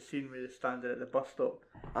then it's the scene where they're standing at the bus stop.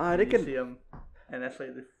 You see him, and it's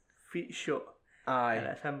like the feet shot. And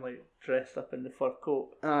it's him like dressed up in the fur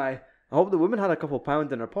coat. I hope the woman had a couple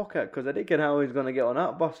 £pounds in her pocket because I didn't know how he was going to get on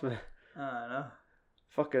that bus with know.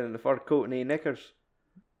 fucking the fur coat and knickers.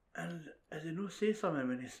 And does he not say something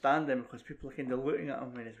when he's standing because people are kind of looking at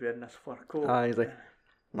him when he's wearing this fur coat? He's like,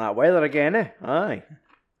 that weather again, eh? Aye.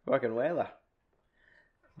 Fucking weather.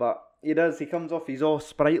 But he comes off, he's all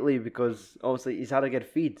sprightly because obviously he's had a good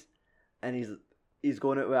feed and he's he's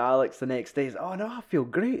going out with Alex the next day. He's oh no, I feel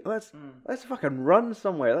great. Let's fucking run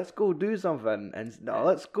somewhere. Let's go do something. And no,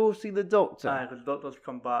 let's go see the doctor. Aye, because the doctor's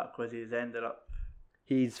come back because he's ended up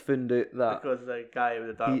He's found out that because the guy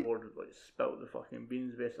with the dartboard like spilt the fucking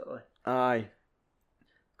beans basically. aye,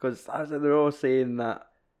 because they're all saying that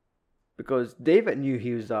because David knew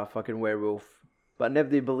he was a fucking werewolf, but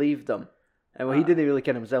nobody believed him. And well, he didn't really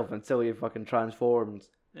kill himself until he fucking transformed.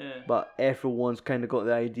 Yeah. But everyone's kind of got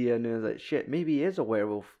the idea and is like, shit, maybe he is a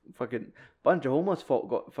werewolf. Fucking bunch of homeless folk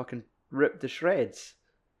got fucking ripped to shreds.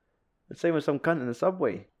 The same with some cunt in the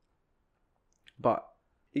subway. But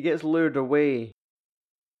he gets lured away.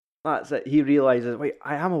 That's it. He realizes, wait,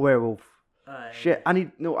 I am a werewolf. Aye. Shit, I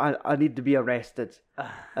need to be arrested.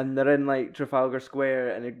 And they're in like Trafalgar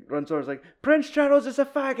Square, and he runs over, like, Prince Charles is a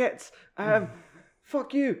faggot.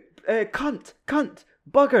 Fuck you, cunt,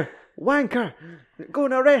 bugger, wanker, go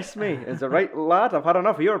and arrest me. It's right, lad. I've had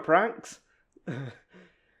enough of your pranks. I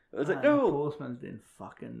was like, no. The postman's doing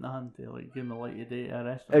fucking nothing to like give him a light of day to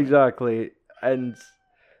arrest him. Exactly, and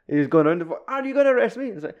he's going on. Are you going to arrest me?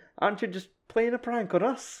 It's like, aren't you just playing a prank on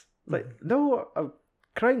us? It's like, no, I'm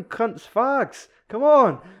crying cunts, fags. Come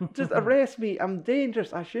on, just arrest me. I'm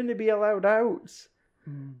dangerous. I shouldn't be allowed out.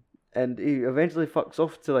 And he eventually fucks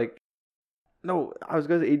off to like. No, I was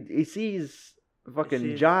going to. He sees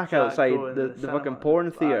fucking Jack outside the fucking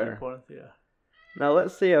porn theater. Now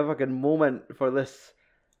let's say a fucking moment for this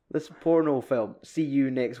porno film. See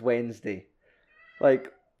you next Wednesday.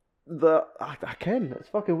 Like I can. It's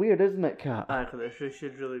fucking weird, isn't it, Kat? Aye, because it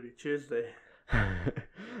should really be Tuesday.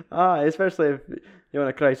 Especially if you want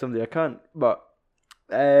to cry somebody a cunt. But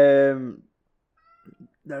there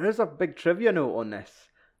is a big trivia note on this.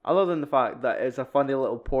 Other than the fact that it's a funny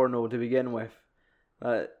little porno to begin with,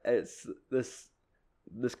 it's this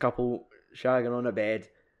couple shagging on a bed,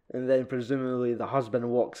 and then presumably the husband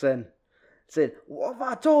walks in, saying, "What have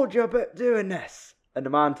I told you about doing this?" And the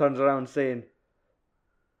man turns around saying,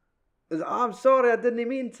 "I'm sorry, I didn't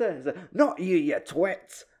mean to." He's like, "Not you, you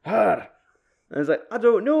twit, her." And he's like, "I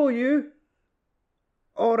don't know you."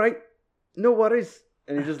 "All right, no worries."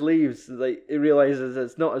 And he just leaves. Like he realizes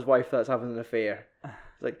it's not his wife that's having an affair.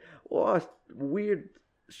 It's like, what a weird,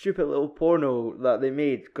 stupid little porno that they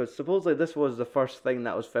made. Because supposedly this was the first thing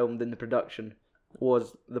that was filmed in the production,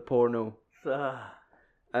 was the porno.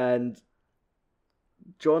 And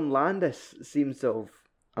John Landis seems to have...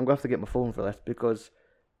 I'm going to have to get my phone for this, because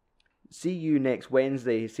See You Next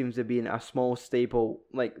Wednesday seems to be a small staple.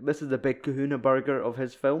 Like, this is the big kahuna burger of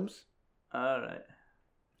his films. Alright.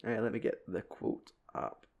 Alright, let me get the quote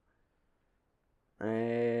up.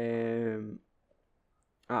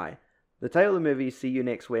 Aye. The title of the movie, See You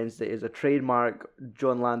Next Wednesday, is a trademark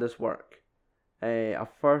John Landis work.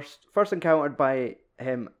 First encountered by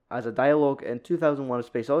him as a dialogue in 2001: A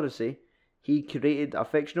Space Odyssey, he created a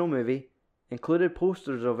fictional movie, included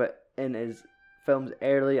posters of it in his films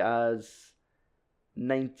early as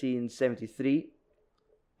 1973.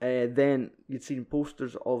 Then you'd seen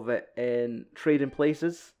posters of it in Trading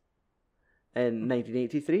Places in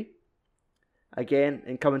 1983. Again,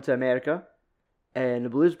 in Coming to America. And the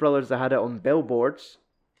Blues Brothers, they had it on billboards.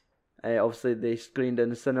 Obviously, they screened in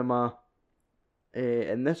the cinema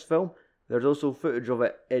in this film. There's also footage of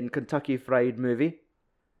it in Kentucky Fried Movie.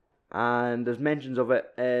 And there's mentions of it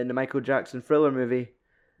in the Michael Jackson Thriller movie,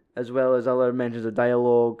 as well as other mentions of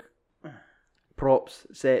dialogue, props,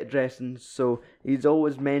 set dressings. So he's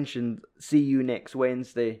always mentioned See You Next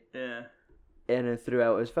Wednesday in and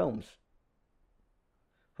throughout his films.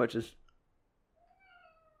 Which is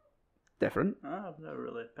different. I've never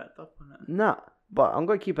really picked up on it. Nah, but I'm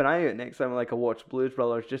going to keep an eye out next time I watch Blues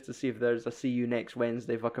Brothers, just to see if there's a See You Next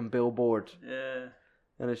Wednesday fucking billboard. Yeah.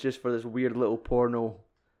 And it's just for this weird little porno.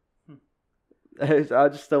 I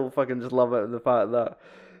just still fucking just love it, the fact that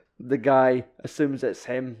the guy assumes it's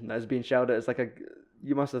him that's being shouted. It's like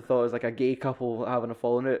you must have thought it was like a gay couple having a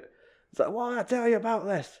falling out. It's like, what did I tell you about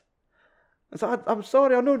this? It's like, I'm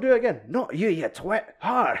sorry, I'll not do it again. Not you, you twit,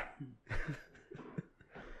 her.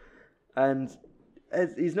 And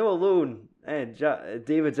he's not alone.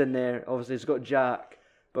 David's in there. Obviously, he's got Jack.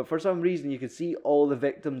 But for some reason, you can see all the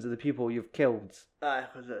victims of the people you've killed. Aye,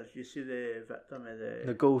 because you see the victim of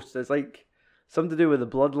the ghost. It's like something to do with the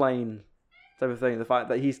bloodline type of thing. The fact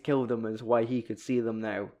that he's killed them is why he could see them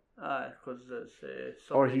now. Aye, because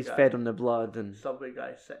it's or he's fed on the blood. And subway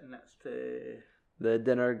guy sitting next to the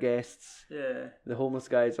dinner guests. Yeah. The homeless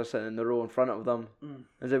guys are sitting in the row in front of them.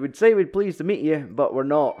 As we'd say we'd pleased to meet you, but we're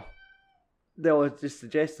not. They always just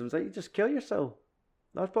suggest them. It's like, you just kill yourself.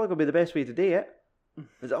 That's probably going to be the best way to do it.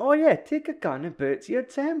 It's like, oh yeah, take a gun and put it to your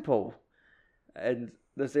temple. And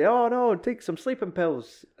they say, "Oh no, take some sleeping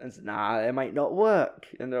pills." And it's, nah, it might not work.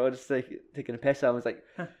 And they're all just like taking a piss out. It's like,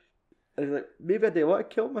 maybe I do want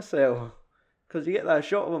to kill myself. Because you get that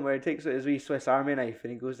shot of him where he takes out his wee Swiss Army knife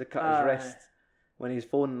and he goes to cut his wrist when he's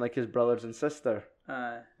phoning like his brothers and sister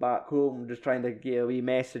back home, just trying to get a wee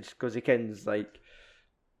message because he kens like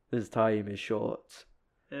his time is short.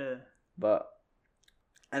 Yeah.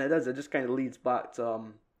 And it just kind of leads back to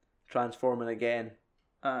transforming again.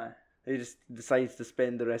 He just decides to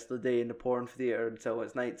spend the rest of the day in the porn theatre until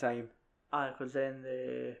it's night time. Because then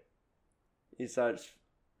he starts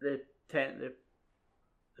the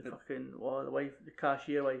fucking the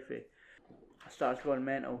cashier wifey starts going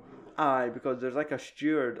mental. Because there's like a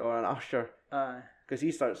steward or an usher. Because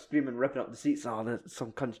he starts screaming, ripping up the seats. There's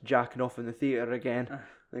some cunt's jacking off in the theatre again.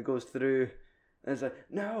 And it goes through, and it's like,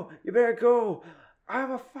 no, you better go.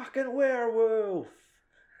 I'm a fucking werewolf.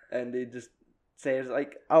 And he just says,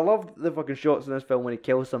 like, I loved the fucking shots in this film when he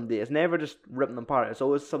kills somebody. It's never just ripping them apart. It's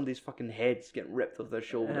always somebody's fucking heads getting ripped off their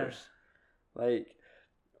shoulders. Like,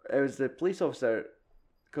 it was the police officer,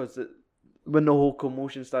 because when the whole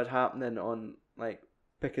commotion started happening on, like,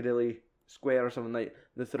 Piccadilly Square or something, like,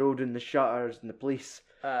 they throw down the shutters and the police,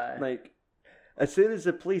 like, as soon as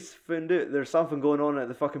the police found out there's something going on at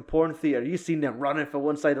the fucking porn theatre, you seen them running from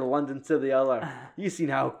one side of London to the other. You seen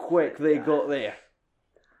how quick they got there.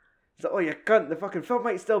 It's like, oh, you cunt, the fucking film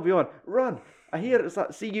might still be on. Run! I hear it's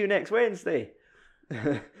like, see you next Wednesday.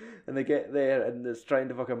 And they get there and it's trying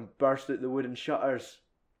to fucking burst out the wooden shutters.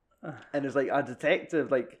 And there's like a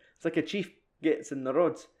detective, like, it's like a chief gets in the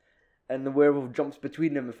rods. And the werewolf jumps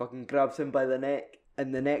between them and fucking grabs him by the neck.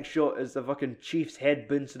 And the next shot is the fucking chief's head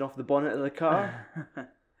bouncing off the bonnet of the car.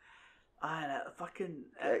 And it fucking,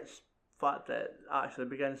 it's fact that it actually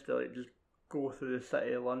begins to like just go through the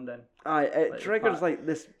city of London. It like, triggers like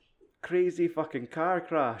this crazy fucking car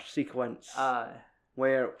crash sequence.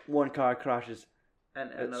 Where one car crashes,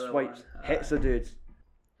 it swipes, hits a dude,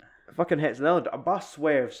 fucking hits another. A bus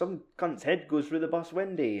swerves, some cunt's head goes through the bus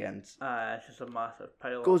window, and it's just a massive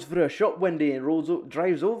pile. Goes through a shop window and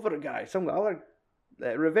drives over a guy. Some other,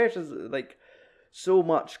 it reverses like so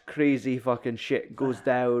much crazy fucking shit goes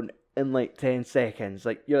down in like 10 seconds.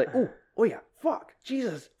 Like you're like, oh yeah, fuck,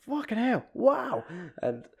 Jesus, fucking hell, wow,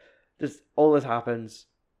 and just all this happens.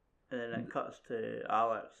 And then it cuts to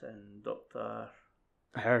Alex and Dr.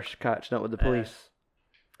 Hirsch catching up with the police.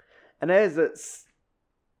 And it's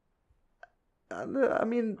I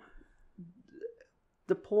mean,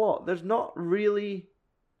 the plot, there's not really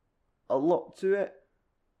a lot to it.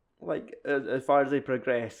 Like, as far as they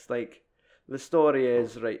progress, like, the story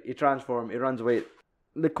is, right, he transforms, he runs away,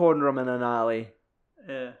 they corner him in an alley.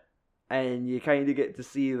 Yeah. And you kind of get to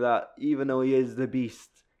see that, even though he is the beast,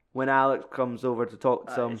 when Alex comes over to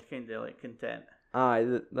talk to him, he's kind of, like, content.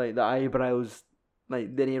 Like, the eyebrows,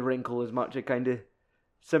 like, didn't wrinkle as much, it kind of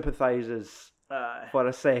sympathises for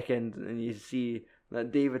a second, and you see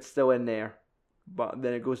that David's still in there, but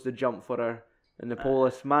then it goes to jump for her, and the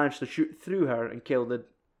police managed to shoot through her and kill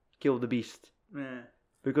the beast. Yeah.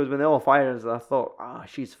 Because when they all fires, I thought,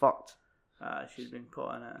 she's fucked. She's been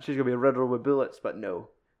caught in it. She's gonna be riddled with bullets, but no,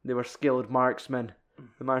 they were skilled marksmen.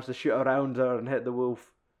 They managed to shoot around her and hit the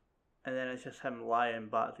wolf. And then it's just him lying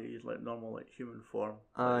back to his like normal like human form,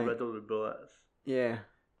 like, riddled with bullets. Yeah.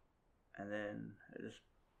 And then it just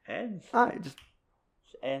ends. It just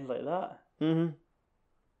ends like that. You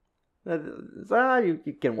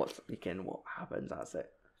can what happens. That's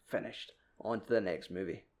it. Finished. On to the next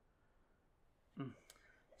movie.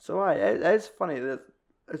 So it's funny that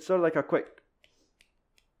it's sort of like a quick,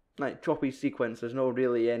 like choppy sequence. There's no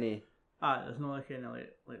really any. There's no like any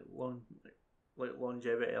like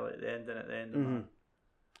longevity, like the ending at the end. Mm-hmm.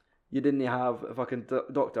 You didn't have a fucking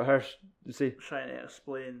Dr. Hirsch, you see, trying to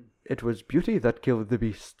explain. It was beauty that killed the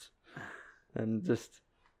beast, and just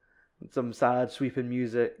some sad sweeping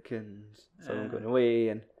music and someone going away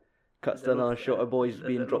and cuts to another shot of boys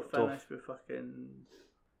being dropped off. With fucking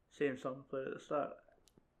same song played at the start.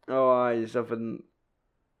 Oh, something.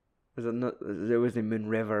 It wasn't Moon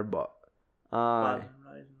River, but Rising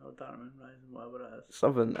or Dark Moon Rising, whatever it is.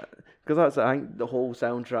 Something, because that's I think the whole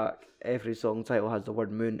soundtrack. Every song title has the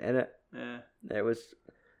word moon in it. Yeah. It was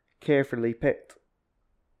carefully picked.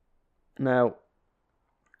 Now,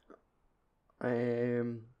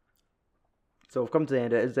 so we've come to the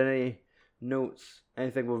end. Is there any notes,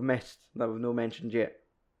 anything we've missed that we've not mentioned yet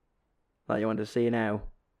that you want to say now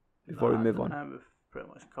before we move on? We've pretty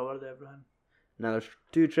much covered everything. Now, there's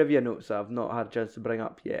 2 trivia notes that I've not had a chance to bring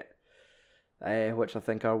up yet, which I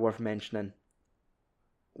think are worth mentioning.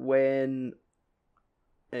 When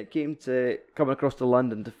it came to coming across to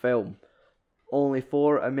London to film, only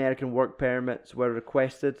 4 American work permits were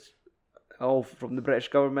requested, all from the British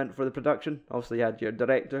government for the production. Obviously, you had your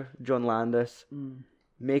director, John Landis,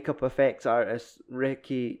 makeup effects artist, Rick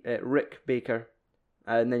Baker,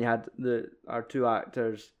 and then you had our 2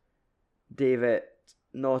 actors, David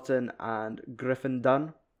Naughton and Griffin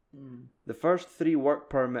Dunn. The first 3 work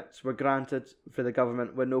permits were granted for the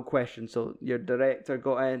government with no question. So your director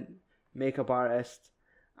got in, makeup artist,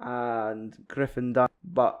 and Griffin Dunn,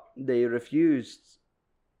 but they refused.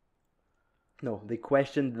 No, they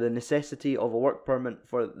questioned the necessity of a work permit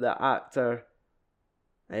for the actor.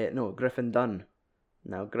 Griffin Dunn.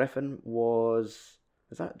 Now Griffin was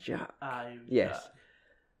that Jack? Yes. Jack.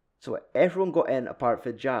 So everyone got in apart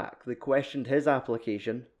from Jack. They questioned his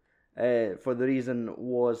application. For the reason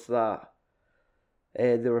was that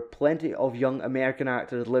there were plenty of young American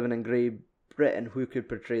actors living in Great Britain who could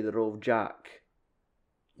portray the role of Jack.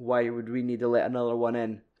 Why would we need to let another one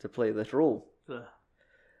in to play this role?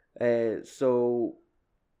 So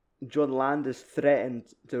John Landis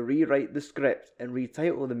threatened to rewrite the script and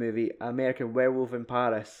retitle the movie American Werewolf in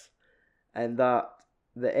Paris, and that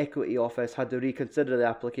the Equity Office had to reconsider the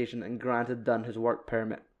application and granted Dunn his work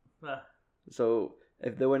permit. So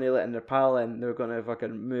if they weren't letting their pal in, they were going to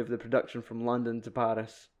fucking move the production from London to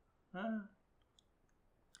Paris.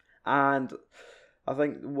 And I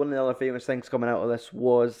think one of the other famous things coming out of this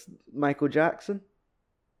was Michael Jackson.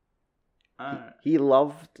 He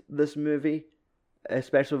loved this movie,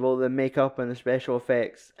 especially with all the makeup and the special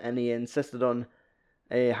effects, and he insisted on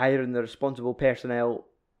hiring the responsible personnel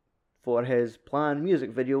for his planned music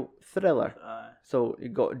video, Thriller. So you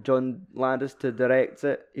got John Landis to direct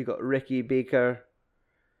it, you got Ricky Baker,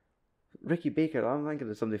 I'm thinking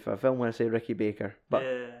of somebody for a film when I say Ricky Baker. But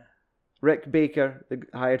Rick Baker, they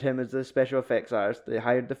hired him as the special effects artist. They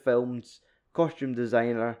hired the film's costume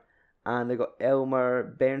designer, and they got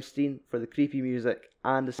Elmer Bernstein for the creepy music,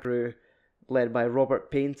 and the crew led by Robert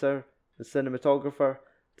Painter, the cinematographer,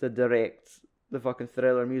 to direct the fucking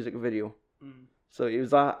Thriller music video. So he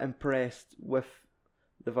was that impressed with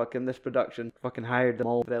this production, fucking hired them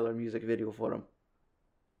all Thriller music video for him.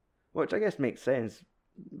 Which I guess makes sense.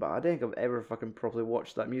 But I don't think I've ever fucking properly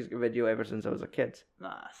watched that music video ever since I was a kid.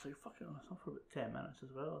 Nah, it's like fucking, it's not for about 10 minutes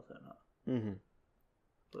as well, is it not?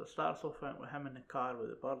 But it starts off with him in the car with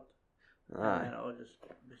the bird. And then it all just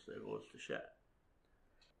basically goes to shit.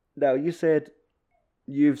 Now, you said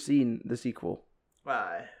you've seen the sequel.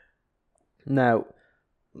 Aye. Now,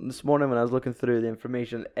 this morning when I was looking through the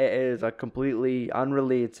information, it is a completely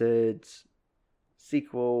unrelated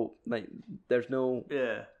sequel. Like, there's no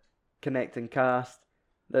connecting cast.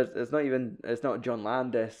 It's not John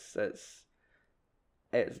Landis.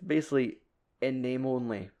 It's basically in name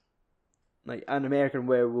only, like an American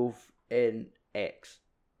Werewolf in X.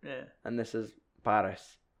 And this is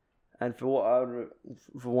Paris. And for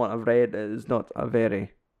what I've read, it's not a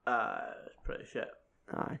very. It's pretty shit.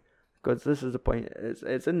 Aye, because this is the point.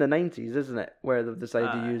 It's in the 90s, isn't it, where they've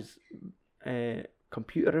decided to use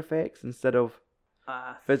computer effects instead of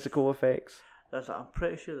physical effects. I'm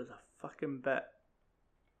pretty sure there's a fucking bit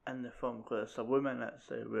in the film because it's a woman that's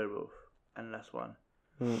a werewolf in this one,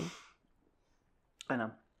 and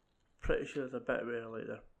I'm pretty sure there's a bit where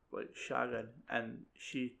they're like shagging and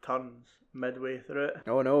she turns midway through it.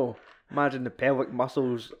 Oh no! Imagine the pelvic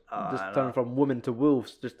muscles just turn from woman to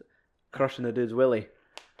wolves, just crushing the dude's willy.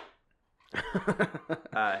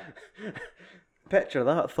 Aye. Picture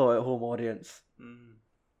that thought at home audience.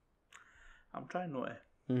 I'm trying not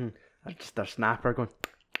to. That's just a snapper going.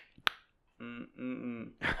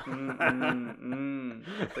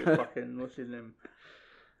 It's like fucking, what's his name?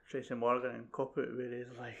 Tracy Morgan and Cop Out, where he's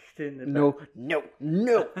like doing the No.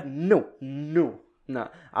 Nah,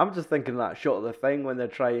 I'm just thinking that shot of the thing when they're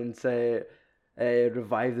trying to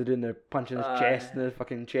revive the dude and they're punching his chest and the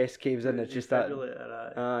fucking chest caves in. It's just that.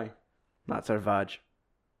 Aye. That's our vag.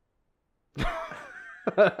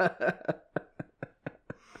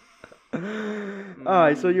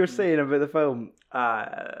 Aye, so you're saying about the film?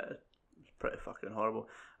 It's pretty fucking horrible.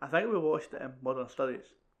 I think we watched it in Modern Studies.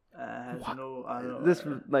 This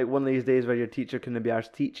was like one of these days where your teacher couldn't be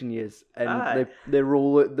arsed teaching you, and they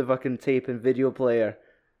roll out the fucking tape and video player.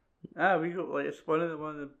 We got like it's one of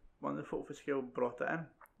the folk for scale brought it in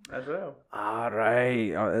as well.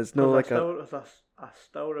 Right. It's no like I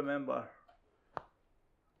still remember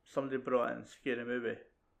somebody brought in a scary movie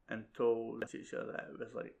and told the teacher that it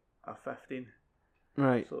was like a 15,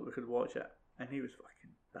 right, so that we could watch it, and he was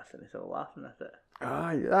fucking pissing himself laughing at it.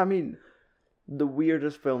 I mean, the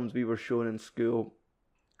weirdest films we were shown in school,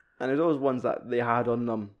 and there's always ones that they had on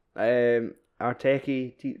them. Our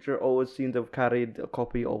techie teacher always seemed to have carried a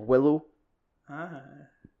copy of Willow.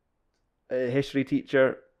 history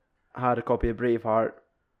teacher had a copy of Braveheart,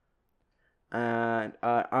 and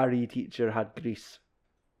our RE teacher had Grease.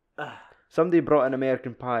 Somebody brought in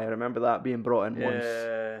American Pie. I remember that being brought in once,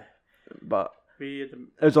 but it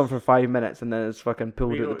was on for 5 minutes and then it's fucking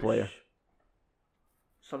pulled out the player.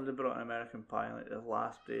 Somebody brought in American Pie on like the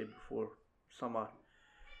last day before summer,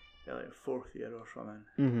 like 4th year or something.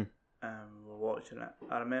 Mm-hmm. And we were watching it.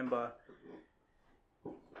 I remember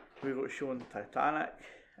we got shown Titanic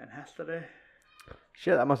in history.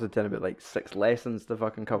 Shit, that must have taken about like 6 lessons to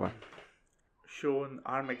fucking cover. Shown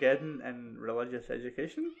Armageddon in religious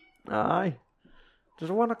education. Aye.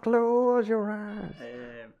 Just wanna close your eyes.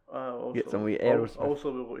 Also, Get some wee arrows.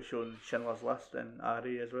 Also, we got shown Schindler's List in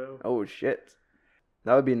RE as well. Oh shit.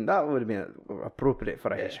 That would have been appropriate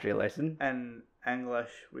for a history lesson. In English,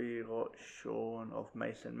 we got shown Of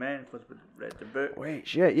Mice and Men because we read the book. Wait,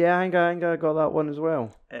 shit, yeah, I think I got that one as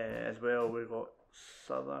well. As well, we got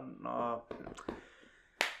Southern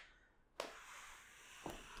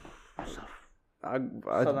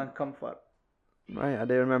Comfort. Right, I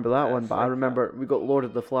do remember that one, but I remember we got Lord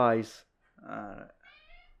of the Flies. Alright.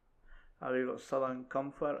 We got Southern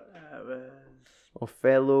Comfort. It was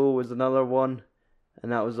Othello was another one,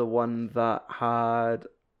 and that was the one that had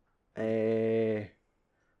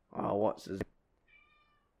what's his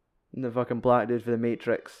name? The fucking black dude for the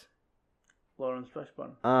Matrix. Lawrence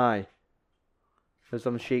Fishburne. Aye. There's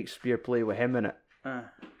some Shakespeare play with him in it. I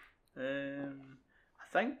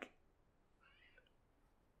think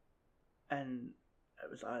and it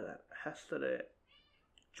was either history,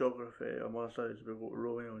 geography, or more studies. We got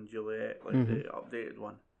Romeo and Juliet, like the updated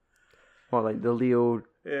one. What, like the Leo?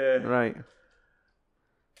 Yeah. Right.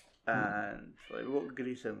 And like we got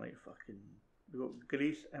Grease and we got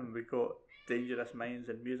Grease and we got Dangerous Minds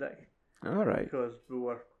in music. All right. Because we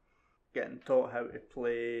were getting taught how to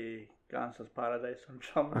play Gangster's Paradise on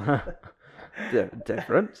drums.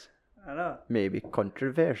 Difference. I know. Maybe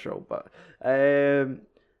controversial, but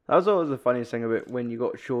that was always the funniest thing about when you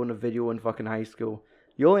got shown a video in fucking high school.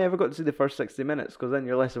 You only ever got to see the first 60 minutes because then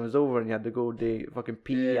your lesson was over and you had to go to fucking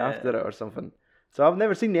pee after it or something. So I've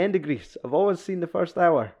never seen the end of Grease. I've always seen the first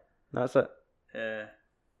hour. That's it. Yeah.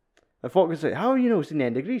 And folk would say, how have you not seen the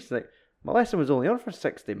end of Grease? Like, my lesson was only on for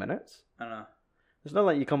 60 minutes. I know. It's not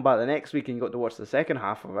like you come back the next week and you got to watch the second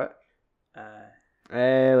half of it.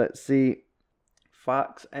 Let's see.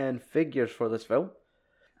 Facts and figures for this film.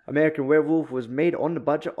 American Werewolf was made on the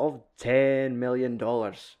budget of $10 million.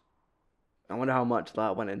 I wonder how much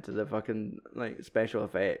that went into the fucking special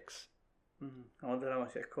effects. I wonder how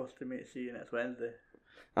much it cost to make See You Next Wednesday.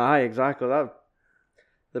 Aye, exactly. That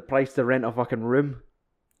the price to rent a fucking room.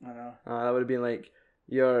 I know. That would have been like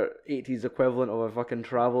your 80s equivalent of a fucking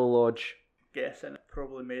travel lodge. Guessing it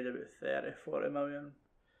probably made about 30-40 million.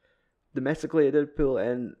 Domestically, it did pull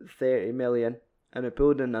in 30 million, and it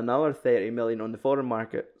pulled in another 30 million on the foreign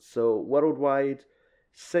market. So worldwide,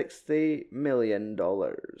 $60 million.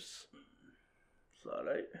 Is that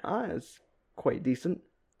right? It's quite decent.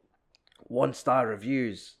 1-star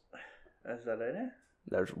reviews. Is that right?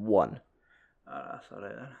 There's 1. That's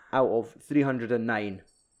alright then. Out of 309.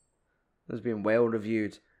 It's been well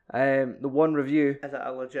reviewed. The one review. Is it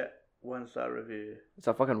a legit 1-star review? It's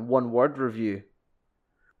a fucking 1-word review.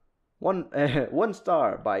 1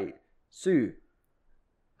 star by Sue.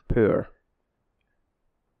 Poor.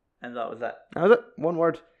 And that was it. That was it. 1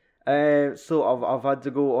 word. So I've had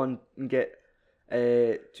to go on and get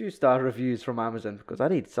 2-star reviews from Amazon because I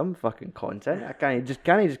need some fucking content. I can't just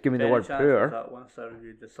give me the word poor. That 1-star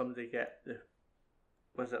review, did somebody get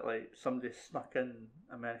was it like somebody snuck in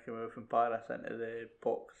American Werewolf in Paris into the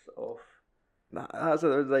box of? That's it.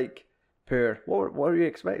 It was like poor. What were you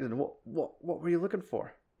expecting? What were you looking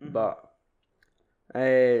for? Mm-hmm. But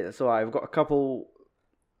so I've got a couple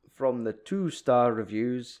from the 2-star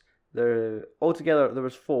reviews. Altogether there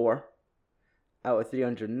was 4 out of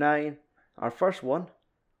 309. Our first one,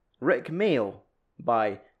 Rick Mail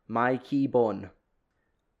by My Keybon.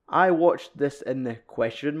 I watched this in the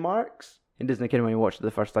question marks in Disney Kingdom when I watched it the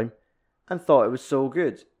first time and thought it was so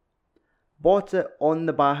good. Bought it on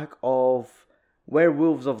the back of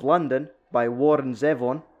Werewolves of London by Warren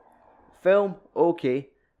Zevon. Film, okay,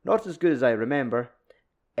 not as good as I remember.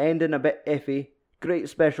 Ending a bit iffy. Great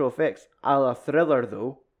special effects, a la Thriller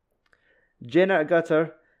though. Jenna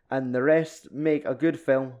Gutter and the rest make a good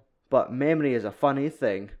film, but memory is a funny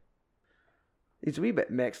thing. It's a wee bit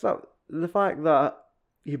mixed up. The fact that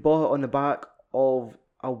he bought it on the back of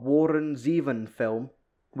a Warren Zevon film,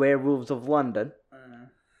 Werewolves of London.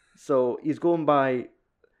 So he's going by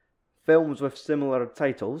films with similar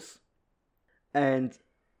titles. And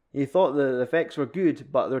he thought the effects were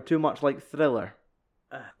good, but they're too much like Thriller.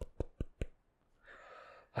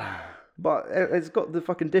 But it's got the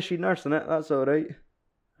fucking dishy nurse in it. That's all right.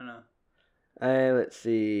 I know. Let's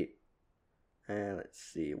see.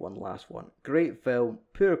 One last one. Great film,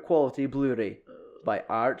 poor quality Blu-ray by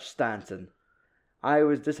Arch Stanton. I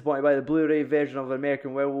was disappointed by the Blu-ray version of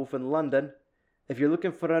American Werewolf in London. If you're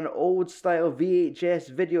looking for an old-style VHS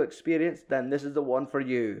video experience, then this is the one for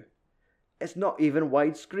you. It's not even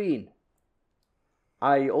widescreen.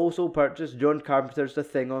 I also purchased John Carpenter's The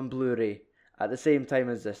Thing on Blu-ray at the same time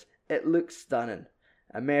as this. It looks stunning.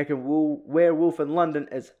 American Werewolf in London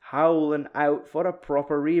is howling out for a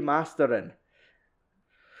proper remastering.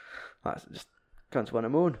 That's just cunts want to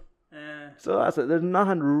moan. So that's it. There's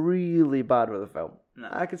nothing really bad with the film. No.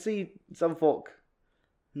 I can see some folk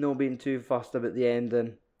not being too fussed about the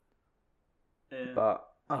ending. But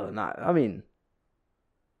other than that, I mean,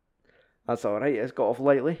 that's alright. It's got off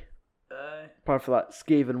lightly. Apart from that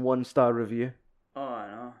scathing 1-star review. Oh, I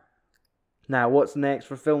know. Now, what's next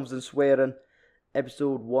for Films and Swearing?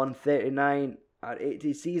 Episode 139. Our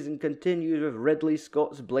 80 season continues with Ridley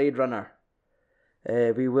Scott's Blade Runner.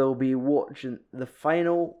 We will be watching the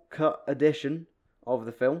final cut edition of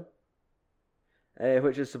the film,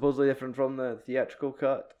 which is supposedly different from the theatrical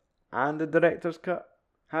cut and the director's cut.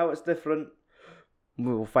 How it's different,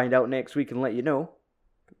 we will find out next week and let you know.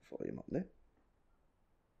 Volume up there.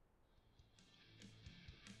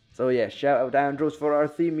 So yeah, shout out to Andros for our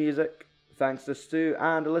theme music. Thanks to Stu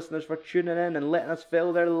and the listeners for tuning in and letting us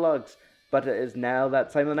fill their lugs. But it is now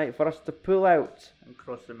that time of the night for us to pull out And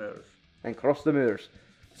cross the moors. and cross the moors.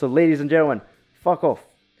 So ladies and gentlemen, fuck off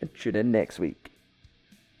and tune in next week.